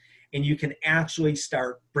ligaments. And you can actually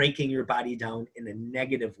start breaking your body down in a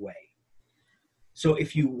negative way. So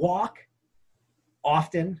if you walk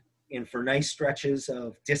often and for nice stretches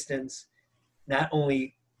of distance, not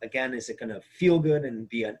only, again, is it going to feel good and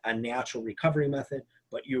be a natural recovery method,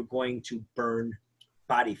 but you're going to burn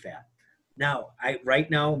body fat. Now, right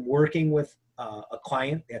now I'm working with a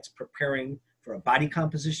client that's preparing for a body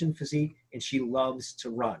composition physique, and she loves to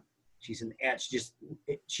run. She's an ad.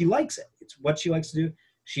 She likes it. It's what she likes to do.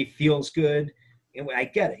 She feels good, and I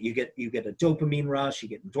get it. You get a dopamine rush. You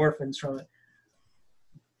get endorphins from it,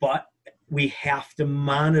 but we have to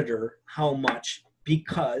monitor how much,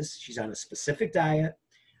 because she's on a specific diet.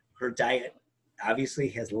 Her diet obviously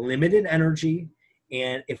has limited energy,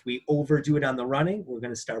 and if we overdo it on the running, we're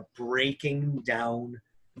going to start breaking down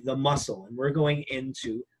the muscle, and we're going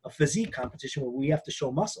into a physique competition where we have to show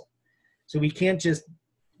muscle. So we can't just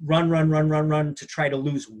run to try to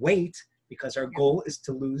lose weight, because our goal is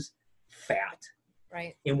to lose fat.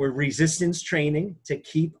 Right. And we're resistance training to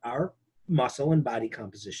keep our muscle and body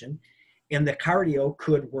composition, and the cardio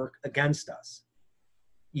could work against us.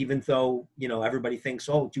 Even though, everybody thinks,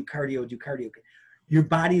 oh, do cardio. Your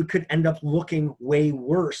body could end up looking way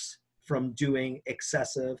worse from doing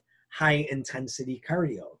excessive, high-intensity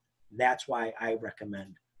cardio. That's why I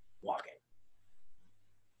recommend walking.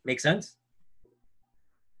 Make sense?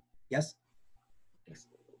 Yes?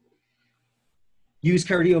 Use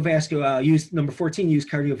number 14, use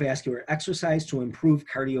cardiovascular exercise to improve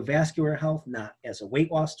cardiovascular health, not as a weight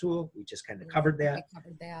loss tool. We just kind of covered that.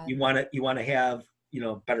 You want to have,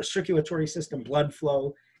 better circulatory system, blood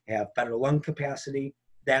flow, have better lung capacity.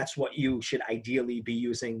 That's what you should ideally be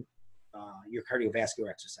using your cardiovascular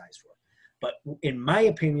exercise for. But in my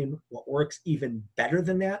opinion, what works even better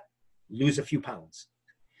than that, lose a few pounds.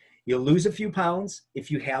 You'll lose a few pounds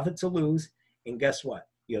if you have it to lose, and guess what?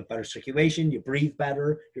 You have better circulation, you breathe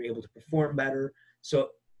better, you're able to perform better. So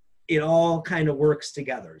it all kind of works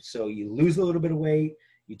together. So you lose a little bit of weight,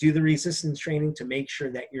 you do the resistance training to make sure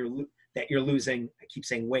that you're losing, I keep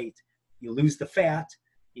saying weight, you lose the fat,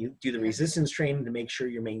 you do the resistance training to make sure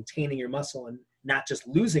you're maintaining your muscle and not just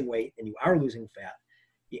losing weight, and you are losing fat.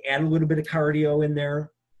 You add a little bit of cardio in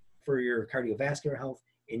there for your cardiovascular health,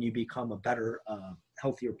 and you become a better,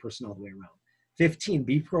 healthier person all the way around. 15,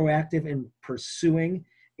 be proactive in pursuing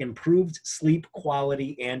improved sleep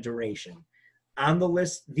quality and duration. On the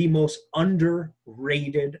list, the most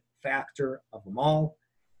underrated factor of them all,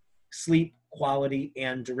 sleep quality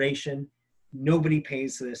and duration. Nobody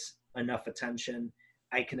pays this enough attention.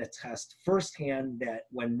 I can attest firsthand that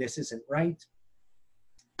when this isn't right,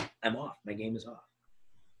 I'm off. My game is off.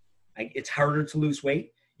 It's harder to lose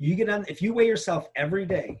weight. You get on, if you weigh yourself every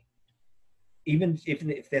day, even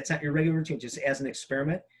if that's not your regular routine, just as an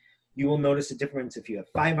experiment, you will notice a difference if you have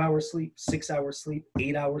 5 hours sleep, 6 hours sleep,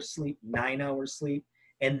 8 hours sleep, 9 hours sleep,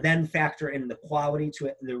 and then factor in the quality to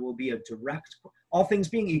it. There will be a direct, all things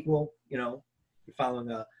being equal, you know, you're following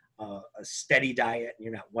a steady diet and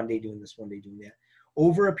you're not one day doing this, one day doing that.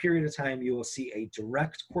 Over a period of time, you will see a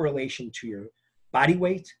direct correlation to your body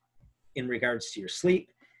weight in regards to your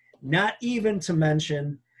sleep, not even to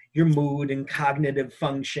mention your mood and cognitive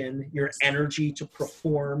function, your energy to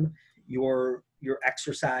perform your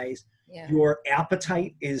exercise. Yeah. Your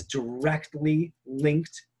appetite is directly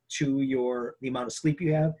linked to the amount of sleep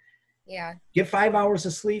you have. Yeah. Get 5 hours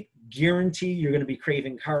of sleep, guarantee you're going to be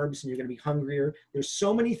craving carbs and you're going to be hungrier. There's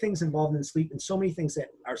so many things involved in sleep and so many things that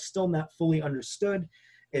are still not fully understood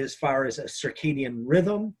as far as a circadian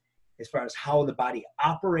rhythm, as far as how the body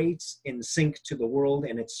operates in sync to the world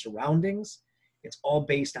and its surroundings. It's all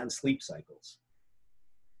based on sleep cycles.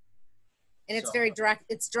 And it's very direct.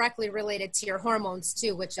 It's directly related to your hormones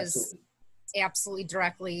too, which is absolutely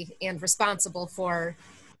directly and responsible for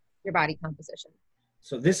your body composition.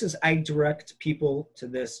 So this is, I direct people to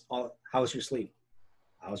this. How's your sleep?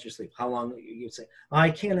 How's your sleep? How long? You say, oh, I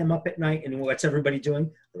can't, I'm up at night. And what's everybody doing?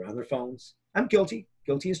 They're on their phones. I'm guilty.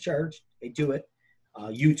 Guilty as charged. They do it.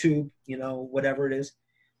 YouTube, you know, whatever it is.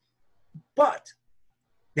 But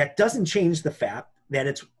that doesn't change the fact that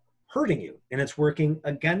it's hurting you and it's working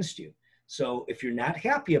against you. So if you're not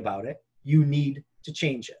happy about it, you need to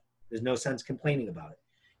change it. There's no sense complaining about it.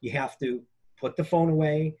 You have to put the phone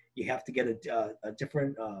away. You have to get a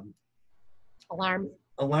different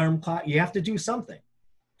alarm clock. You have to do something.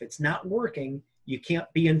 If it's not working, you can't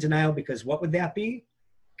be in denial, because what would that be?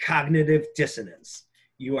 Cognitive dissonance.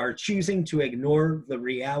 You are choosing to ignore the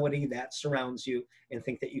reality that surrounds you and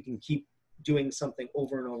think that you can keep doing something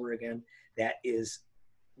over and over again that is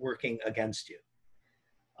working against you.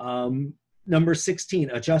 Number 16,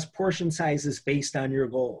 adjust portion sizes based on your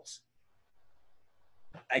goals.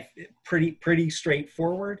 Pretty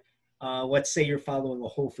straightforward. Let's say you're following a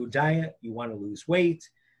whole food diet, you want to lose weight,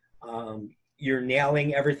 you're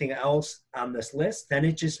nailing everything else on this list, then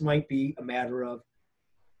it just might be a matter of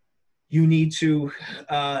you need to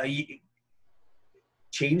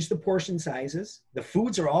change the portion sizes. The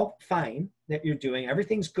foods are all fine that you're doing,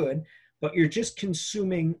 everything's good, but you're just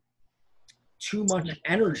consuming too much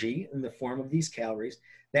energy in the form of these calories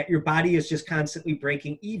that your body is just constantly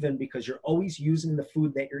breaking even, because you're always using the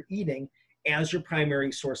food that you're eating as your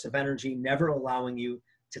primary source of energy, never allowing you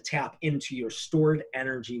to tap into your stored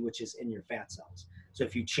energy, which is in your fat cells. So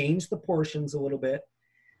if you change the portions a little bit,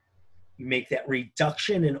 you make that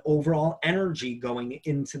reduction in overall energy going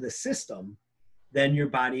into the system, then your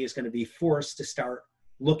body is going to be forced to start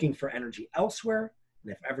looking for energy elsewhere.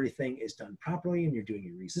 And if everything is done properly and you're doing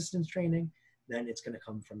your resistance training, then it's going to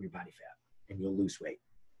come from your body fat, and you'll lose weight,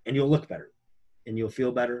 and you'll look better, and you'll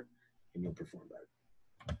feel better, and you'll perform better.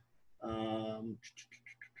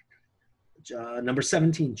 Number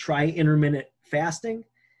 17, try intermittent fasting,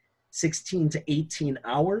 16 to 18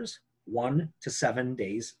 hours, 1 to 7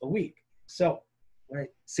 days a week. So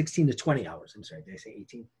 16 to 20 hours. I'm sorry, did I say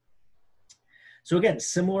 18? So again,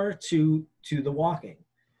 similar to the walking.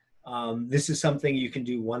 This is something you can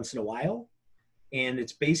do once in a while. And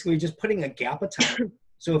it's basically just putting a gap of time.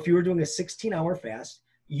 So if you were doing a 16-hour fast,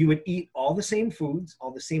 you would eat all the same foods,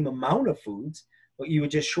 all the same amount of foods, but you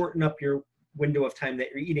would just shorten up your window of time that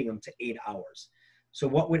you're eating them to 8 hours. So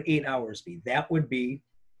what would 8 hours be? That would be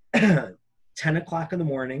 10 o'clock in the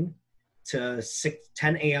morning to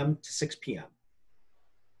 10 a.m. to 6 p.m.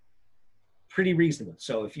 Pretty reasonable.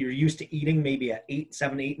 So if you're used to eating maybe at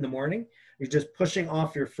 7, 8 in the morning, you're just pushing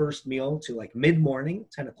off your first meal to like mid-morning,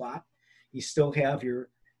 10 o'clock. You still have your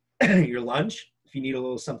your lunch. If you need a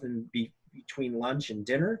little something between lunch and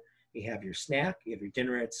dinner, you have your snack, you have your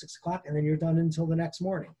dinner at 6 o'clock, and then you're done until the next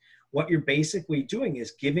morning. What you're basically doing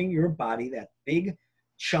is giving your body that big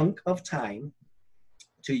chunk of time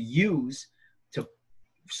to use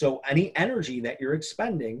so any energy that you're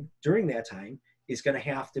expending during that time is going to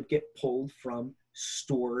have to get pulled from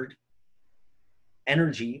stored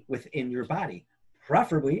energy within your body.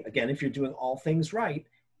 Preferably, again, if you're doing all things right,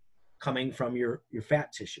 coming from your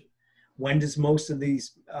fat tissue. When does most of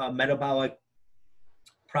these metabolic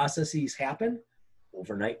processes happen?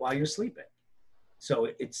 Overnight while you're sleeping. So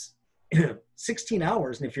it's 16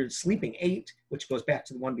 hours, and if you're sleeping 8, which goes back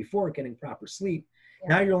to the one before, getting proper sleep,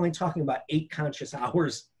 now you're only talking about 8 conscious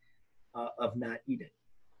hours of not eating.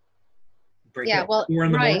 Break 4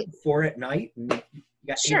 in the morning, 4 at night. And you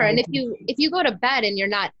got sure, and if you go to bed and you're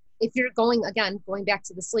not if you're going back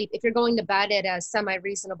to the sleep, if you're going to bed at a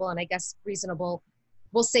semi-reasonable, and I guess reasonable,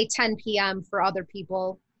 we'll say 10 p.m. for other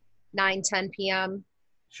people, 10 p.m.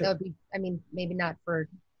 Sure. That would be, I mean, maybe not for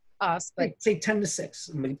us, but say 10 to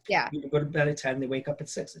 6. I mean, yeah, people go to bed at 10, they wake up at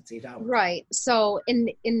 6. It's 8 hours. right. So in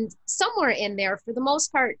somewhere in there, for the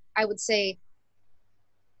most part, I would say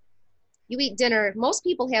you eat dinner. Most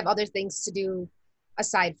people have other things to do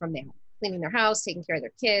aside from that, cleaning their house, taking care of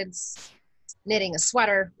their kids, knitting a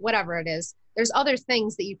sweater, whatever it is. There's other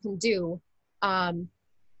things that you can do. And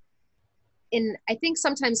I think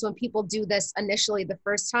sometimes when people do this initially the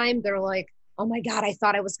first time, they're like, oh my God, I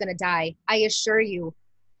thought I was going to die. I assure you,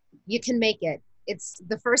 you can make it. It's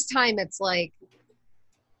the first time. It's like,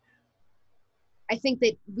 I think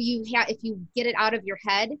that if you get it out of your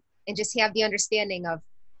head and just have the understanding of,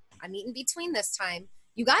 I'm eating between this time,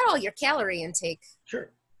 you got all your calorie intake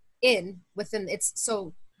Sure. in within, it's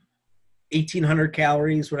so 1,800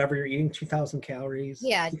 calories, whatever you're eating, 2,000 calories.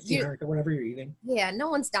 Yeah, 1,600, whatever you're eating. Yeah, no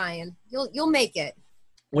one's dying. You'll make it.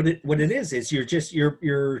 What it is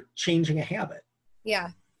you're changing a habit.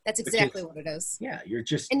 Yeah, that's exactly what it is. Yeah, you're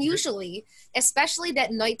just. And usually, especially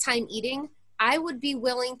that nighttime eating, I would be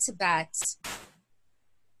willing to bet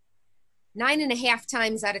 9.5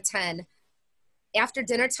 times out of 10, after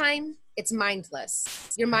dinner time, it's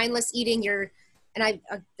mindless. You're mindless eating.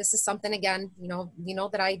 This is something, again, you know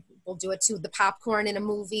that I will do it too. The popcorn in a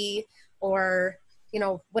movie, or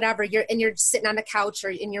whatever. You're sitting on the couch,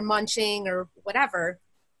 or you're munching, or whatever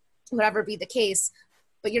be the case,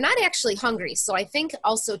 but you're not actually hungry. So I think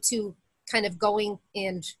also too, kind of going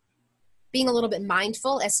and being a little bit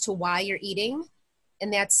mindful as to why you're eating,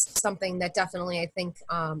 and that's something that definitely I think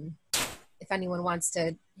if anyone wants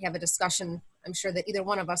to have a discussion, I'm sure that either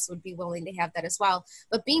one of us would be willing to have that as well.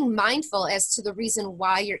 But being mindful as to the reason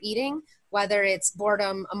why you're eating, whether it's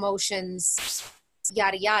boredom, emotions,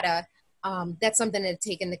 yada, yada, that's something to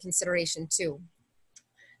take into consideration too.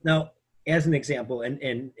 Now, as an example,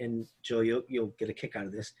 and Jill, you'll get a kick out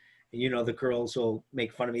of this. And the girls will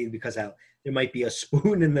make fun of me because there might be a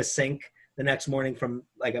spoon in the sink the next morning from,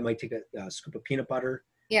 like, I might take a scoop of peanut butter.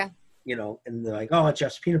 Yeah. And they're like, oh,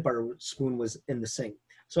 Jeff's peanut butter spoon was in the sink.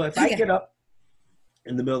 So if I get up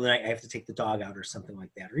in the middle of the night, I have to take the dog out or something like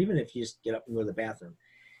that. Or even if you just get up and go to the bathroom.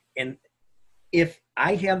 And if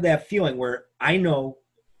I have that feeling where I'd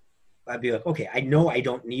be like, okay, I know I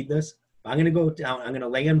don't need this. I'm going to go down, I'm going to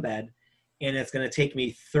lay in bed, and it's going to take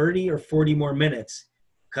me 30 or 40 more minutes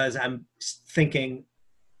because I'm thinking,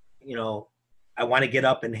 I want to get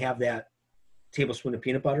up and have that tablespoon of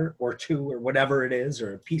peanut butter or 2 or whatever it is,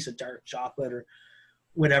 or a piece of dark chocolate or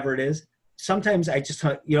whatever it is. Sometimes I just,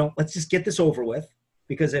 let's just get this over with,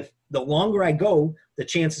 because if the longer I go, the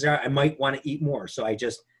chances are I might want to eat more. So I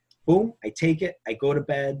just, boom, I take it, I go to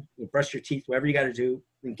bed, you brush your teeth, whatever you got to do,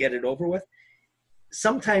 and get it over with.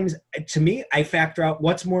 Sometimes, to me, I factor out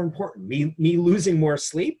what's more important, me losing more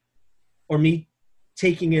sleep, or me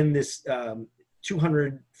taking in this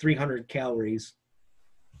 200, 300 calories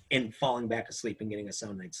and falling back asleep and getting a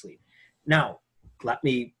sound night's sleep. Now, let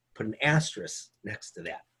me put an asterisk next to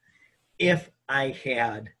that. If I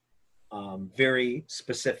had very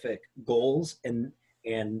specific goals and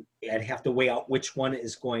I'd have to weigh out which one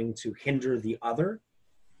is going to hinder the other,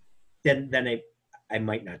 then I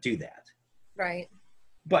might not do that. Right.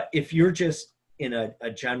 But if you're just in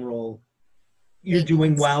a general, you're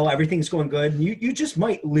doing well, everything's going good, you just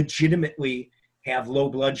might legitimately have low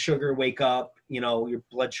blood sugar, wake up, your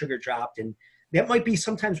blood sugar dropped. And that might be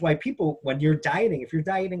sometimes why people, when you're dieting, if you're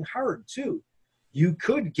dieting hard too, you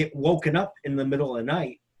could get woken up in the middle of the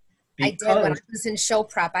night. I did when I was in show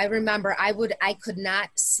prep. I remember I could not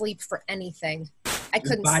sleep for anything. I couldn't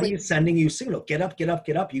sleep. Your body is sending you signal, get up, get up,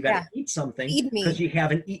 get up. You got to eat something because you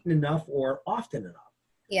haven't eaten enough or often enough.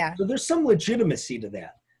 Yeah. So there's some legitimacy to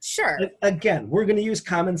that. Sure. But again, we're going to use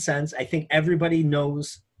common sense. I think everybody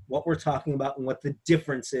knows what we're talking about and what the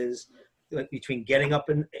difference is between getting up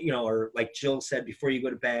and, or like Jill said, before you go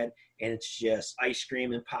to bed, and it's just ice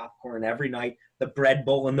cream and popcorn every night, the bread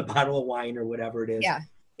bowl and the bottle of wine or whatever it is. Yeah.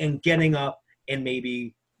 And getting up and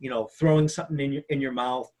maybe, throwing something in your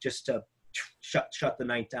mouth just to shut the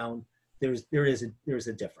night down. There is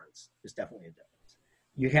a difference. There's definitely a difference.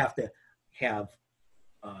 You have to have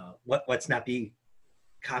let's not be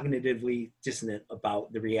cognitively dissonant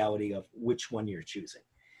about the reality of which one you're choosing.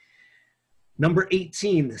 Number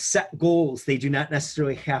 18, set goals. They do not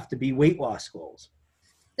necessarily have to be weight loss goals.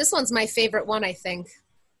 This one's my favorite one, I think.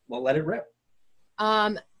 Well, let it rip.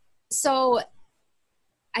 So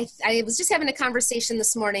I was just having a conversation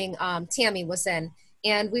this morning. Tammy was in,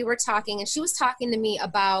 and we were talking, and she was talking to me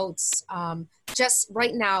about just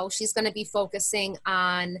right now, she's going to be focusing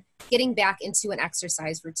on getting back into an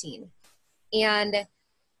exercise routine. And,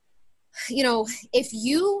 you know, if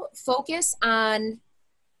you focus on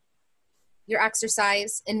your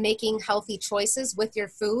exercise and making healthy choices with your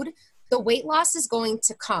food, the weight loss is going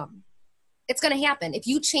to come. It's going to happen. If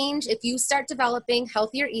you start developing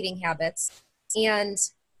healthier eating habits and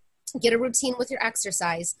get a routine with your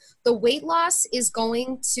exercise, the weight loss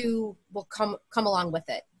will come along with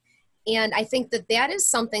it. And I think that is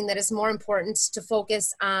something that is more important to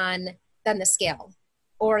focus on than the scale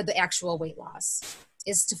or the actual weight loss,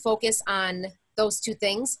 is to focus on those two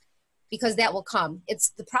things, because that will come. It's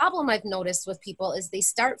the problem I've noticed with people is they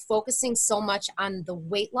start focusing so much on the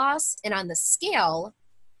weight loss and on the scale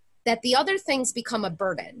that the other things become a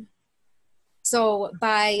burden. So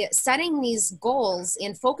by setting these goals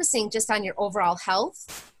and focusing just on your overall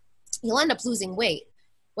health, you'll end up losing weight.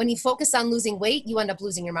 When you focus on losing weight, you end up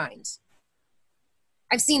losing your mind.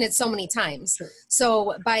 I've seen it so many times. Sure.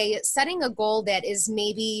 So by setting a goal that is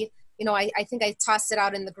maybe, you know, I think I tossed it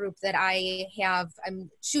out in the group that I have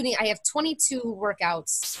 22 workouts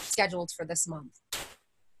scheduled for this month.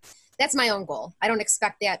 That's my own goal. I don't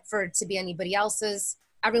expect that for it to be anybody else's.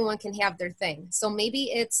 Everyone can have their thing. So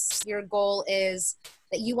maybe your goal is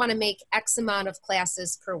that you want to make X amount of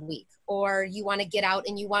classes per week, or you want to get out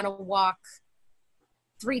and you want to walk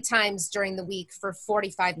 3 times during the week for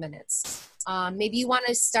 45 minutes. Maybe you want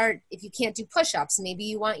to start, if you can't do push-ups, maybe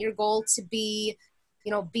you want your goal to be,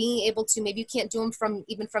 you know, being able to, maybe you can't do them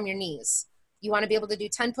even from your knees. You want to be able to do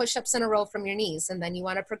 10 push-ups in a row from your knees, and then you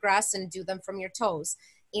want to progress and do them from your toes.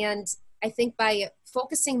 And I think by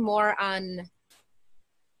focusing more on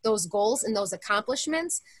those goals and those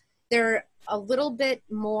accomplishments, they're a little bit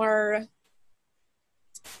more,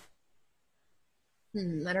 I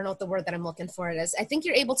don't know what the word that I'm looking for it is. I think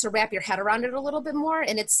you're able to wrap your head around it a little bit more,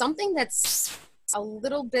 and it's something that's a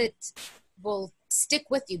little bit will stick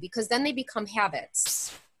with you, because then they become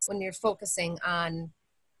habits when you're focusing on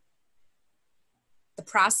the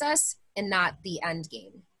process and not the end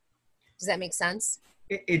game. Does that make sense?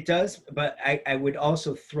 It does, but I would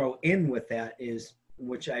also throw in with that is,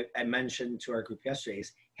 which I mentioned to our group yesterday,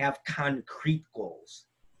 is have concrete goals.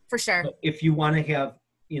 For sure. So if you want to have,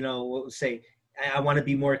 you know, say, I want to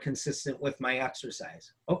be more consistent with my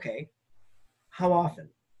exercise. Okay. How often?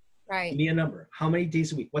 Right. Give me a number. How many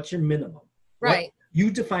days a week? What's your minimum? Right. You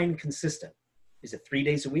define consistent. Is it 3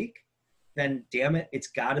 days a week? Then damn it, it's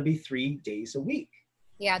got to be 3 days a week.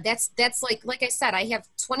 Yeah, that's like I said, I have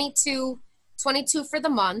 22 for the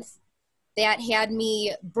month. That had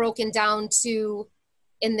me broken down to,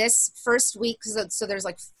 in this first week, so there's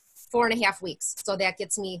like 4.5 weeks. So that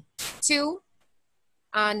gets me 2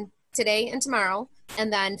 on today and tomorrow,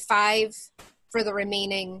 and then 5 for the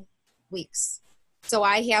remaining weeks. So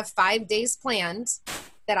I have 5 days planned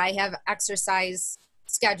that I have exercise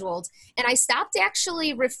scheduled. And I stopped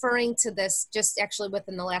actually referring to this just actually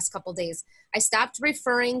within the last couple days. I stopped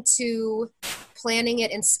referring to planning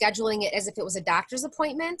it and scheduling it as if it was a doctor's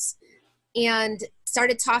appointment, and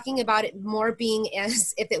started talking about it more being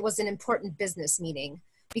as if it was an important business meeting.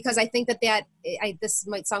 Because I think this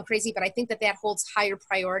might sound crazy, but I think that holds higher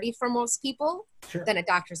priority for most people than a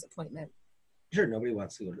doctor's appointment. Sure, nobody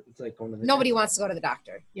wants to go to, it's like going to the Nobody wants to go to the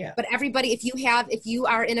doctor. Yeah. But everybody, if you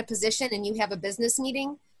are in a position and you have a business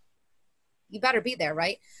meeting, you better be there,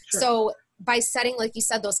 right? Sure. So by setting, like you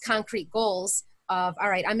said, those concrete goals of, all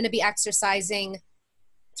right, I'm going to be exercising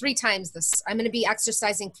 3 times I'm going to be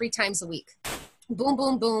exercising 3 times a week. Boom,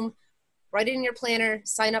 boom, boom. Write it in your planner,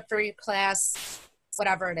 sign up for your class,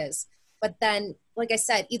 whatever it is. But then, like I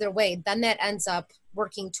said, either way, then that ends up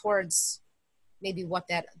working towards maybe what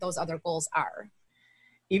those other goals are.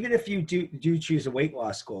 Even if you do choose a weight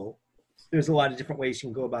loss goal, there's a lot of different ways you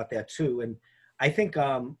can go about that too. And I think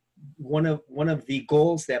one of the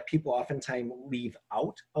goals that people oftentimes leave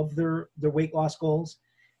out of their weight loss goals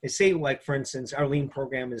is, say, like, for instance, our lean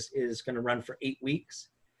program is going to run for 8 weeks.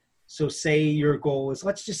 So say your goal is,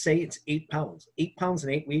 let's just say it's 8 pounds. 8 pounds in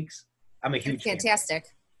 8 weeks. I'm a huge fan. Fantastic.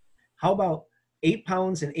 How about 8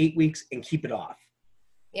 pounds in 8 weeks and keep it off?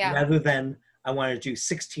 Yeah. Rather than I want to do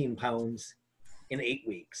 16 pounds in 8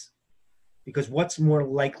 weeks. Because what's more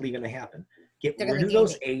likely going to happen? Get rid of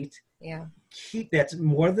those 8. Yeah. That's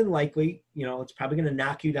more than likely, it's probably going to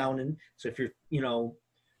knock you down. And so if you're,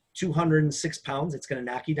 206 pounds, it's going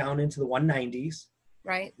to knock you down into the 190s.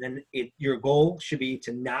 Right. Then your goal should be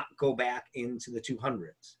to not go back into the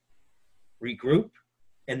 200s. Regroup,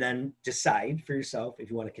 and then decide for yourself if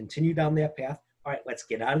you want to continue down that path. All right, let's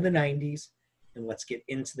get out of the 90s and let's get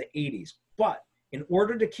into the 80s. But in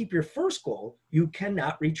order to keep your first goal, you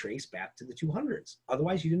cannot retrace back to the 200s.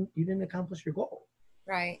 Otherwise, you didn't accomplish your goal.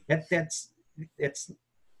 Right. That's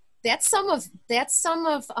some of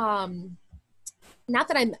not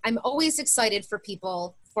that I'm always excited for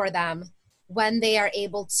people, for them, when they are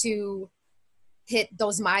able to hit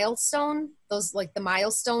those like the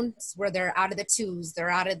milestones where they're out of the 2s, they're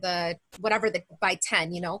out of the whatever, the by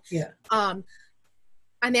 10, yeah. I'm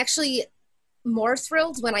actually more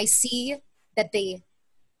thrilled when I see that they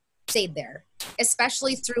stayed there,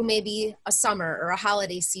 especially through maybe a summer or a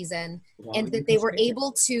holiday season, and that they were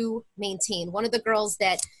able to maintain. One of the girls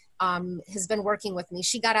that has been working with me,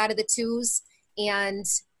 she got out of the 2s, and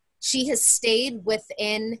she has stayed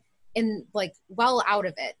within, in like well out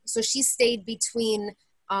of it. So she stayed between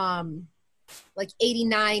like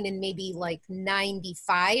 89 and maybe like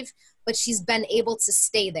 95, but she's been able to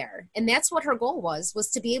stay there. And that's what her goal was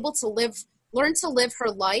to be able to learn to live her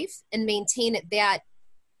life and maintain it that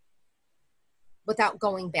without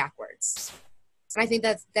going backwards. And I think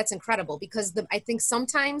that's incredible, because I think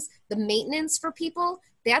sometimes the maintenance for people,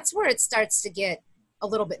 that's where it starts to get a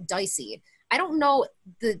little bit dicey. I don't know,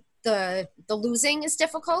 the losing is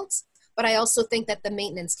difficult, but I also think that the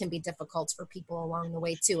maintenance can be difficult for people along the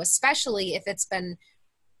way too, especially if it's been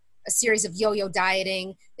a series of yo-yo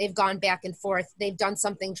dieting. They've gone back and forth. They've done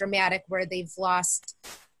something dramatic where they've lost,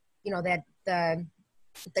 that the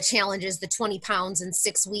challenge is the 20 pounds in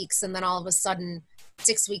 6 weeks. And then all of a sudden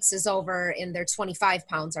 6 weeks is over and their 25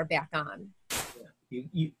 pounds are back on.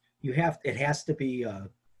 You have, it has to be,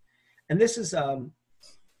 and this is, I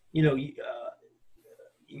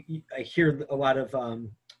hear a lot of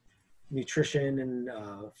nutrition and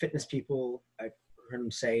fitness people, I've heard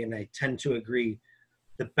them say, and I tend to agree,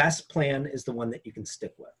 the best plan is the one that you can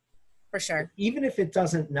stick with. For sure. Even if it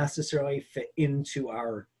doesn't necessarily fit into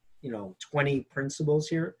our, 20 principles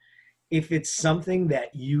here, if it's something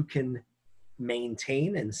that you can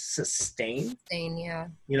maintain and sustain, yeah.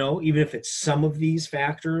 Even if it's some of these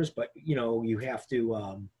factors, but, you have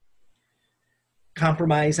to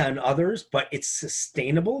compromise on others, but it's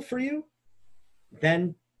sustainable for you,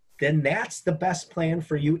 then that's the best plan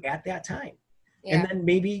for you at that time. Yeah. And then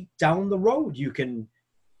maybe down the road you can,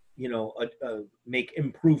 make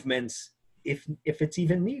improvements if it's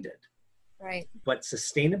even needed. Right. But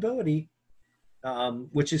sustainability,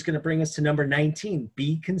 which is going to bring us to number 19,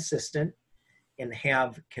 be consistent and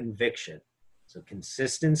have conviction. So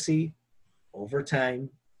consistency over time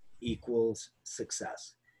equals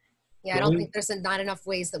success. Yeah, I don't think there's not enough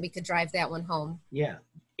ways that we could drive that one home. Yeah.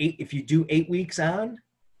 If you do 8 weeks on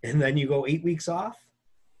and then you go 8 weeks off,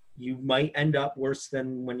 you might end up worse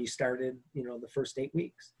than when you started, the first 8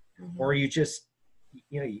 weeks. Mm-hmm. Or you just,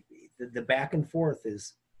 the back and forth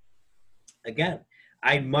is, again,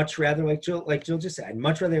 I'd much rather, like Jill just said, I'd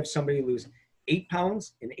much rather have somebody lose 8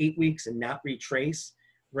 pounds in 8 weeks and not retrace,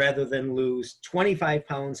 rather than lose 25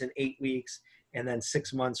 pounds in 8 weeks and then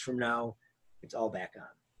 6 months from now, it's all back on.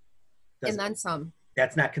 And then some.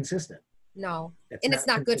 That's not consistent. No. And it's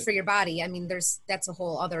not good for your body. I mean, that's a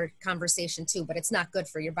whole other conversation too, but it's not good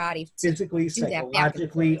for your body. Physically,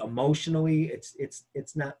 psychologically, emotionally,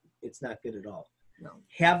 it's not good at all. No.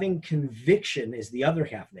 Having conviction is the other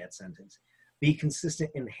half of that sentence. Be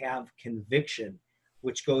consistent and have conviction,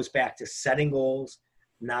 which goes back to setting goals,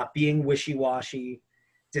 not being wishy-washy,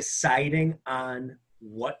 deciding on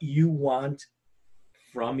what you want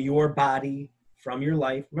from your body, from your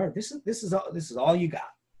life. Remember, this is all you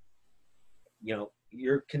got.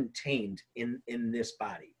 You're contained in this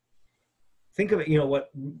body. Think of it.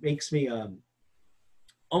 What makes me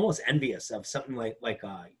almost envious of something like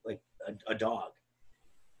a dog.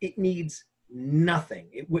 It needs nothing.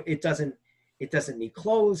 It doesn't need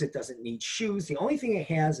clothes. It doesn't need shoes. The only thing it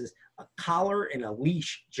has is a collar and a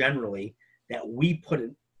leash, generally, that we put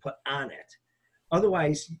on it.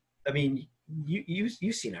 Otherwise, I mean,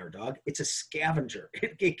 you've seen our dog. It's a scavenger.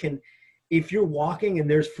 It can, if you're walking and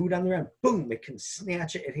there's food on the ground, boom, it can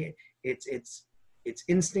snatch it. Its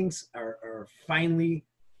instincts are finely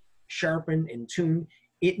sharpened and tuned.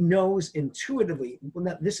 It knows intuitively. Well,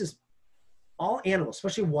 now, this is all animals,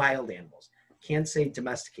 especially wild animals. Can't say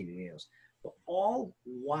domesticated animals, but all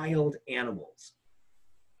wild animals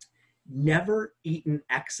never eat in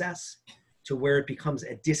excess to where it becomes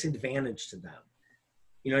a disadvantage to them.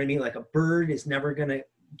 You know what I mean? Like a bird is never going to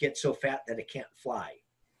get so fat that it can't fly.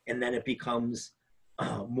 And then it becomes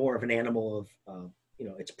more of an animal of,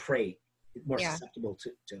 its prey, more susceptible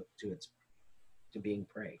to being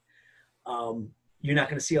prey. You're not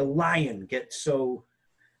going to see a lion get so,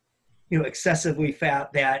 excessively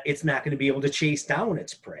fat that it's not going to be able to chase down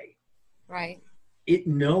its prey. Right. it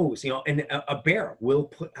knows, and a bear will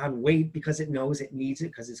put on weight because it knows it needs it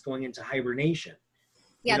because it's going into hibernation.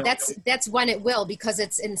 Yeah, that's when it will, because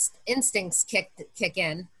its instincts kick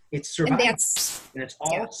in. It's And survival, that's, and it's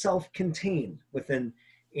all self-contained within.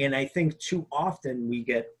 And I think too often we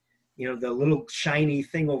get, the little shiny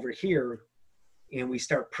thing over here, and we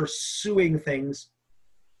start pursuing things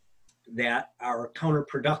that are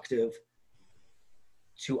counterproductive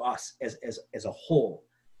to us as a whole,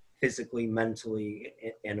 physically, mentally,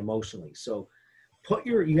 and emotionally. So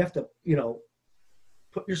you have to,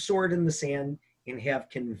 put your sword in the sand and have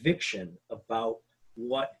conviction about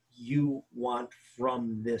what you want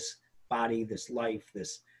from this body, this life,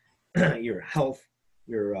 this your health,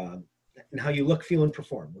 your and how you look, feel, and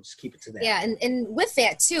perform. We'll just keep it to that. Yeah, and with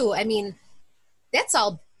that too, I mean, that's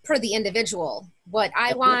all per the individual. What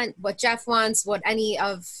I want, what Jeff wants, what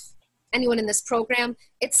anyone in this program,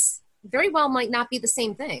 it's very well might not be the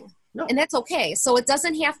same thing. No. And that's okay. So it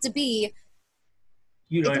doesn't have to be,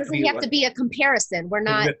 it doesn't have to be a comparison. We're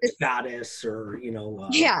not goddess or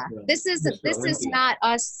this is not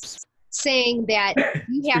us saying that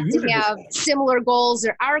you have to have similar goals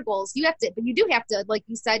or our goals. But you do have to, like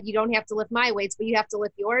you said, you don't have to lift my weights, but you have to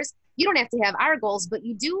lift yours. You don't have to have our goals, but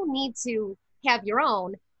you do need to have your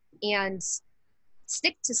own and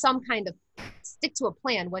stick to a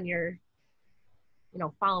plan when you're,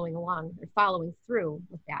 following along or following through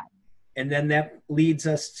with that. And then that leads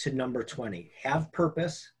us to number 20. Have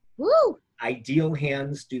purpose. Woo! Ideal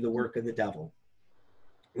hands do the work of the devil,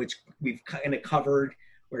 which we've kind of covered,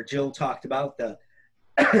 where Jill talked about the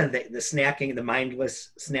snacking, the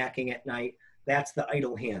mindless snacking at night. That's the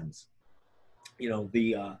idle hands.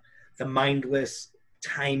 The mindless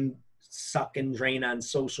time suck and drain on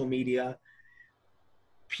social media.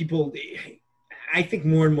 I think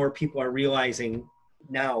more and more people are realizing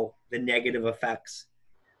now the negative effects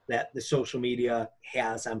that the social media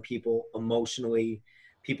has on people emotionally.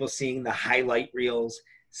 People seeing the highlight reels,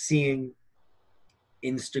 seeing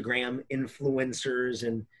Instagram influencers,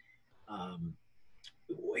 and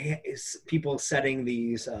people setting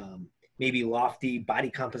these maybe lofty body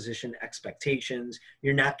composition expectations.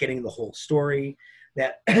 You're not getting the whole story,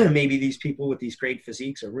 that maybe these people with these great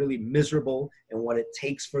physiques are really miserable, and what it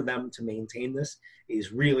takes for them to maintain this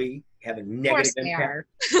is really having negative impact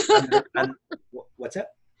on what's that?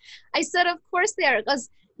 I said, of course they are, because,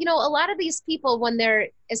 a lot of these people,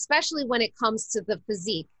 especially when it comes to the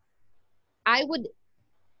physique,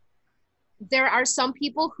 there are some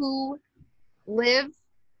people who live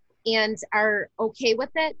and are okay with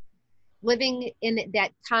it, living in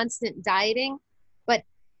that constant dieting, but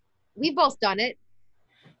we've both done it.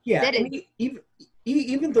 Yeah,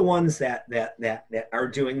 even the ones that are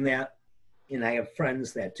doing that, and I have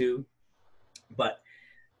friends that do, but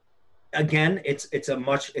again, it's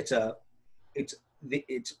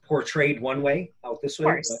portrayed one way out this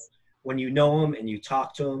way. But when you know them and you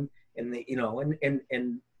talk to them, and they,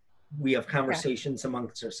 and we have conversations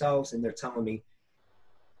amongst ourselves, and they're telling me,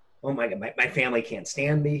 "Oh my God, my family can't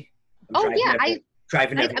stand me." I'm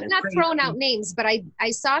not throwing out names, but I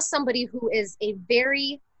saw somebody who is a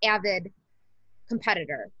very avid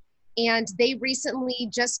competitor, and they recently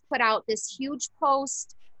just put out this huge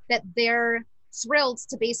post that they're thrilled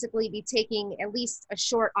to basically be taking at least a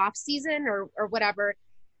short off season or whatever,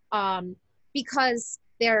 because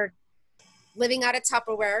they're living out of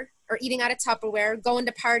Tupperware or eating out of Tupperware, going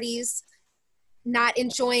to parties, not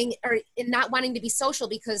enjoying or not wanting to be social.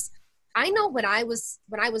 Because I know when I was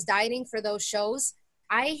dieting for those shows,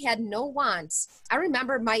 I had no wants. I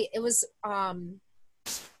remember it was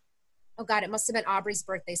it must have been Aubrey's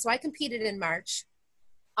birthday. So I competed in March.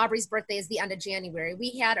 Aubrey's birthday is the end of January.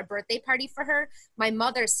 We had a birthday party for her. My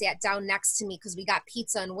mother sat down next to me because we got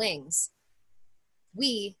pizza and wings.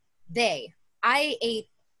 I ate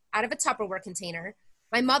out of a Tupperware container.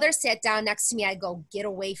 My mother sat down next to me. I go, "Get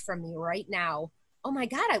away from me right now." Oh my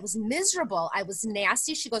God, I was miserable. I was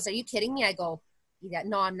nasty. She goes, "Are you kidding me?" I go, "Yeah,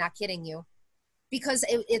 no, I'm not kidding you." Because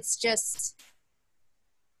it's just,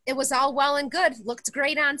 it was all well and good. Looked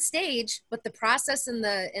great on stage, but the process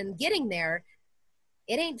and getting there,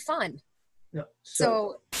 it ain't fun. No.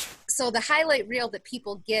 So the highlight reel that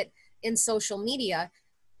people get in social media,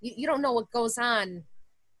 you don't know what goes on,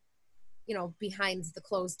 behind the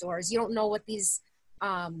closed doors. You don't know what these,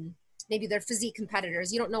 maybe they're physique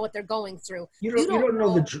competitors. You don't know what they're going through. You don't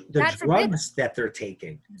know the drugs that they're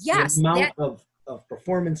taking. Yes. The amount of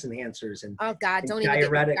performance enhancers and oh God, don't even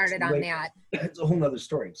get me started on that. It's a whole nother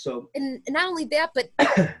story. So, and not only that, but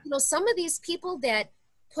some of these people that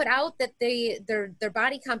put out that their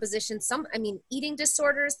body composition, eating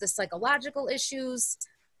disorders, the psychological issues,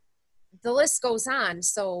 the list goes on.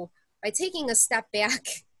 So by taking a step back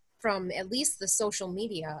from at least the social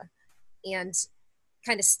media and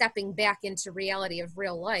kind of stepping back into reality of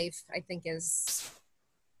real life, I think is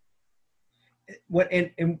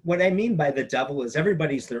and what I mean by the devil is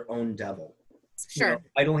everybody's their own devil. sure. You know,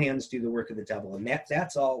 idle hands do the work of the devil, and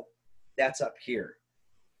that's all. That's up here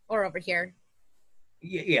or over here.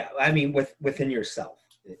 Yeah, I mean within yourself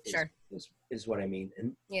Sure. is what I mean.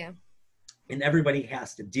 Yeah. And everybody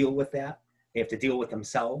has to deal with that. They have to deal with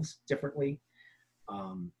themselves differently.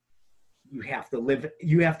 You have to live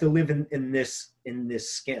in this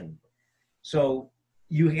skin. So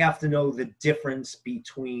you have to know the difference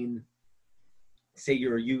between, say,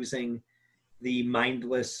 you're using the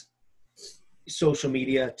mindless social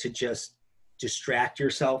media to just distract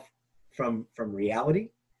yourself from reality.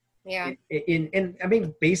 Yeah. And I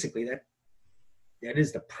mean, basically that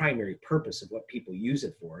is the primary purpose of what people use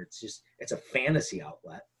it for. It's a fantasy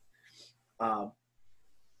outlet.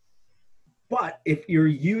 But if you're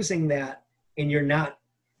using that and you're not,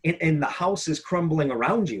 and the house is crumbling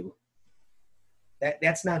around you,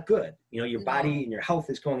 that's not good. You know, your body and your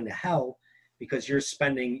health is going to hell because you're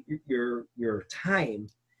spending your time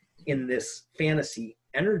in this fantasy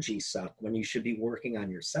energy suck when you should be working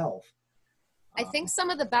on yourself. I think some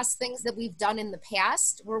of the best things that we've done in the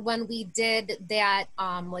past were when we did that,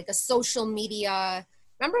 like a social media.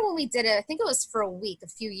 Remember when we did it? I think it was for a week a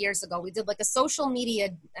few years ago. We did like a social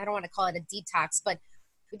media. I don't want to call it a detox, but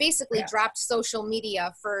we basically dropped social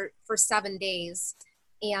media for 7 days.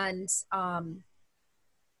 And,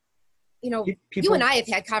 you know, you and I have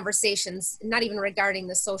had conversations, not even regarding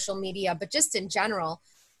the social media, but just in general.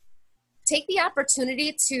 Take the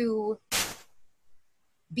opportunity to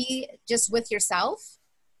be just with yourself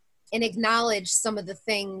and acknowledge some of the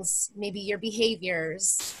things, maybe your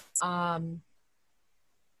behaviors, and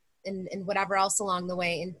whatever else along the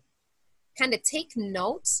way, and kind of take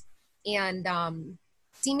note and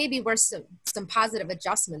see maybe where some positive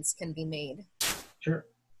adjustments can be made. Sure.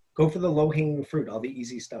 Go for the low-hanging fruit, all the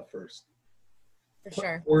easy stuff first. For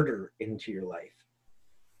sure. Put order into your life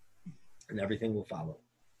and everything will follow.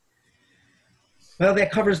 Well,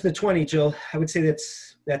 that covers the 20, Jill. I would say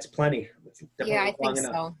that's plenty. Yeah, I think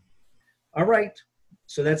so. All right.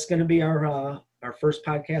 So that's going to be our first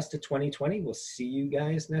podcast of 2020. We'll see you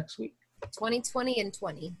guys next week. 2020 and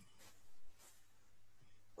 20.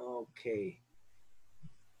 Okay.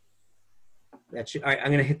 All right,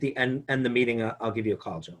 I'm going to hit the end the meeting. I'll give you a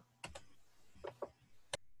call, Jill.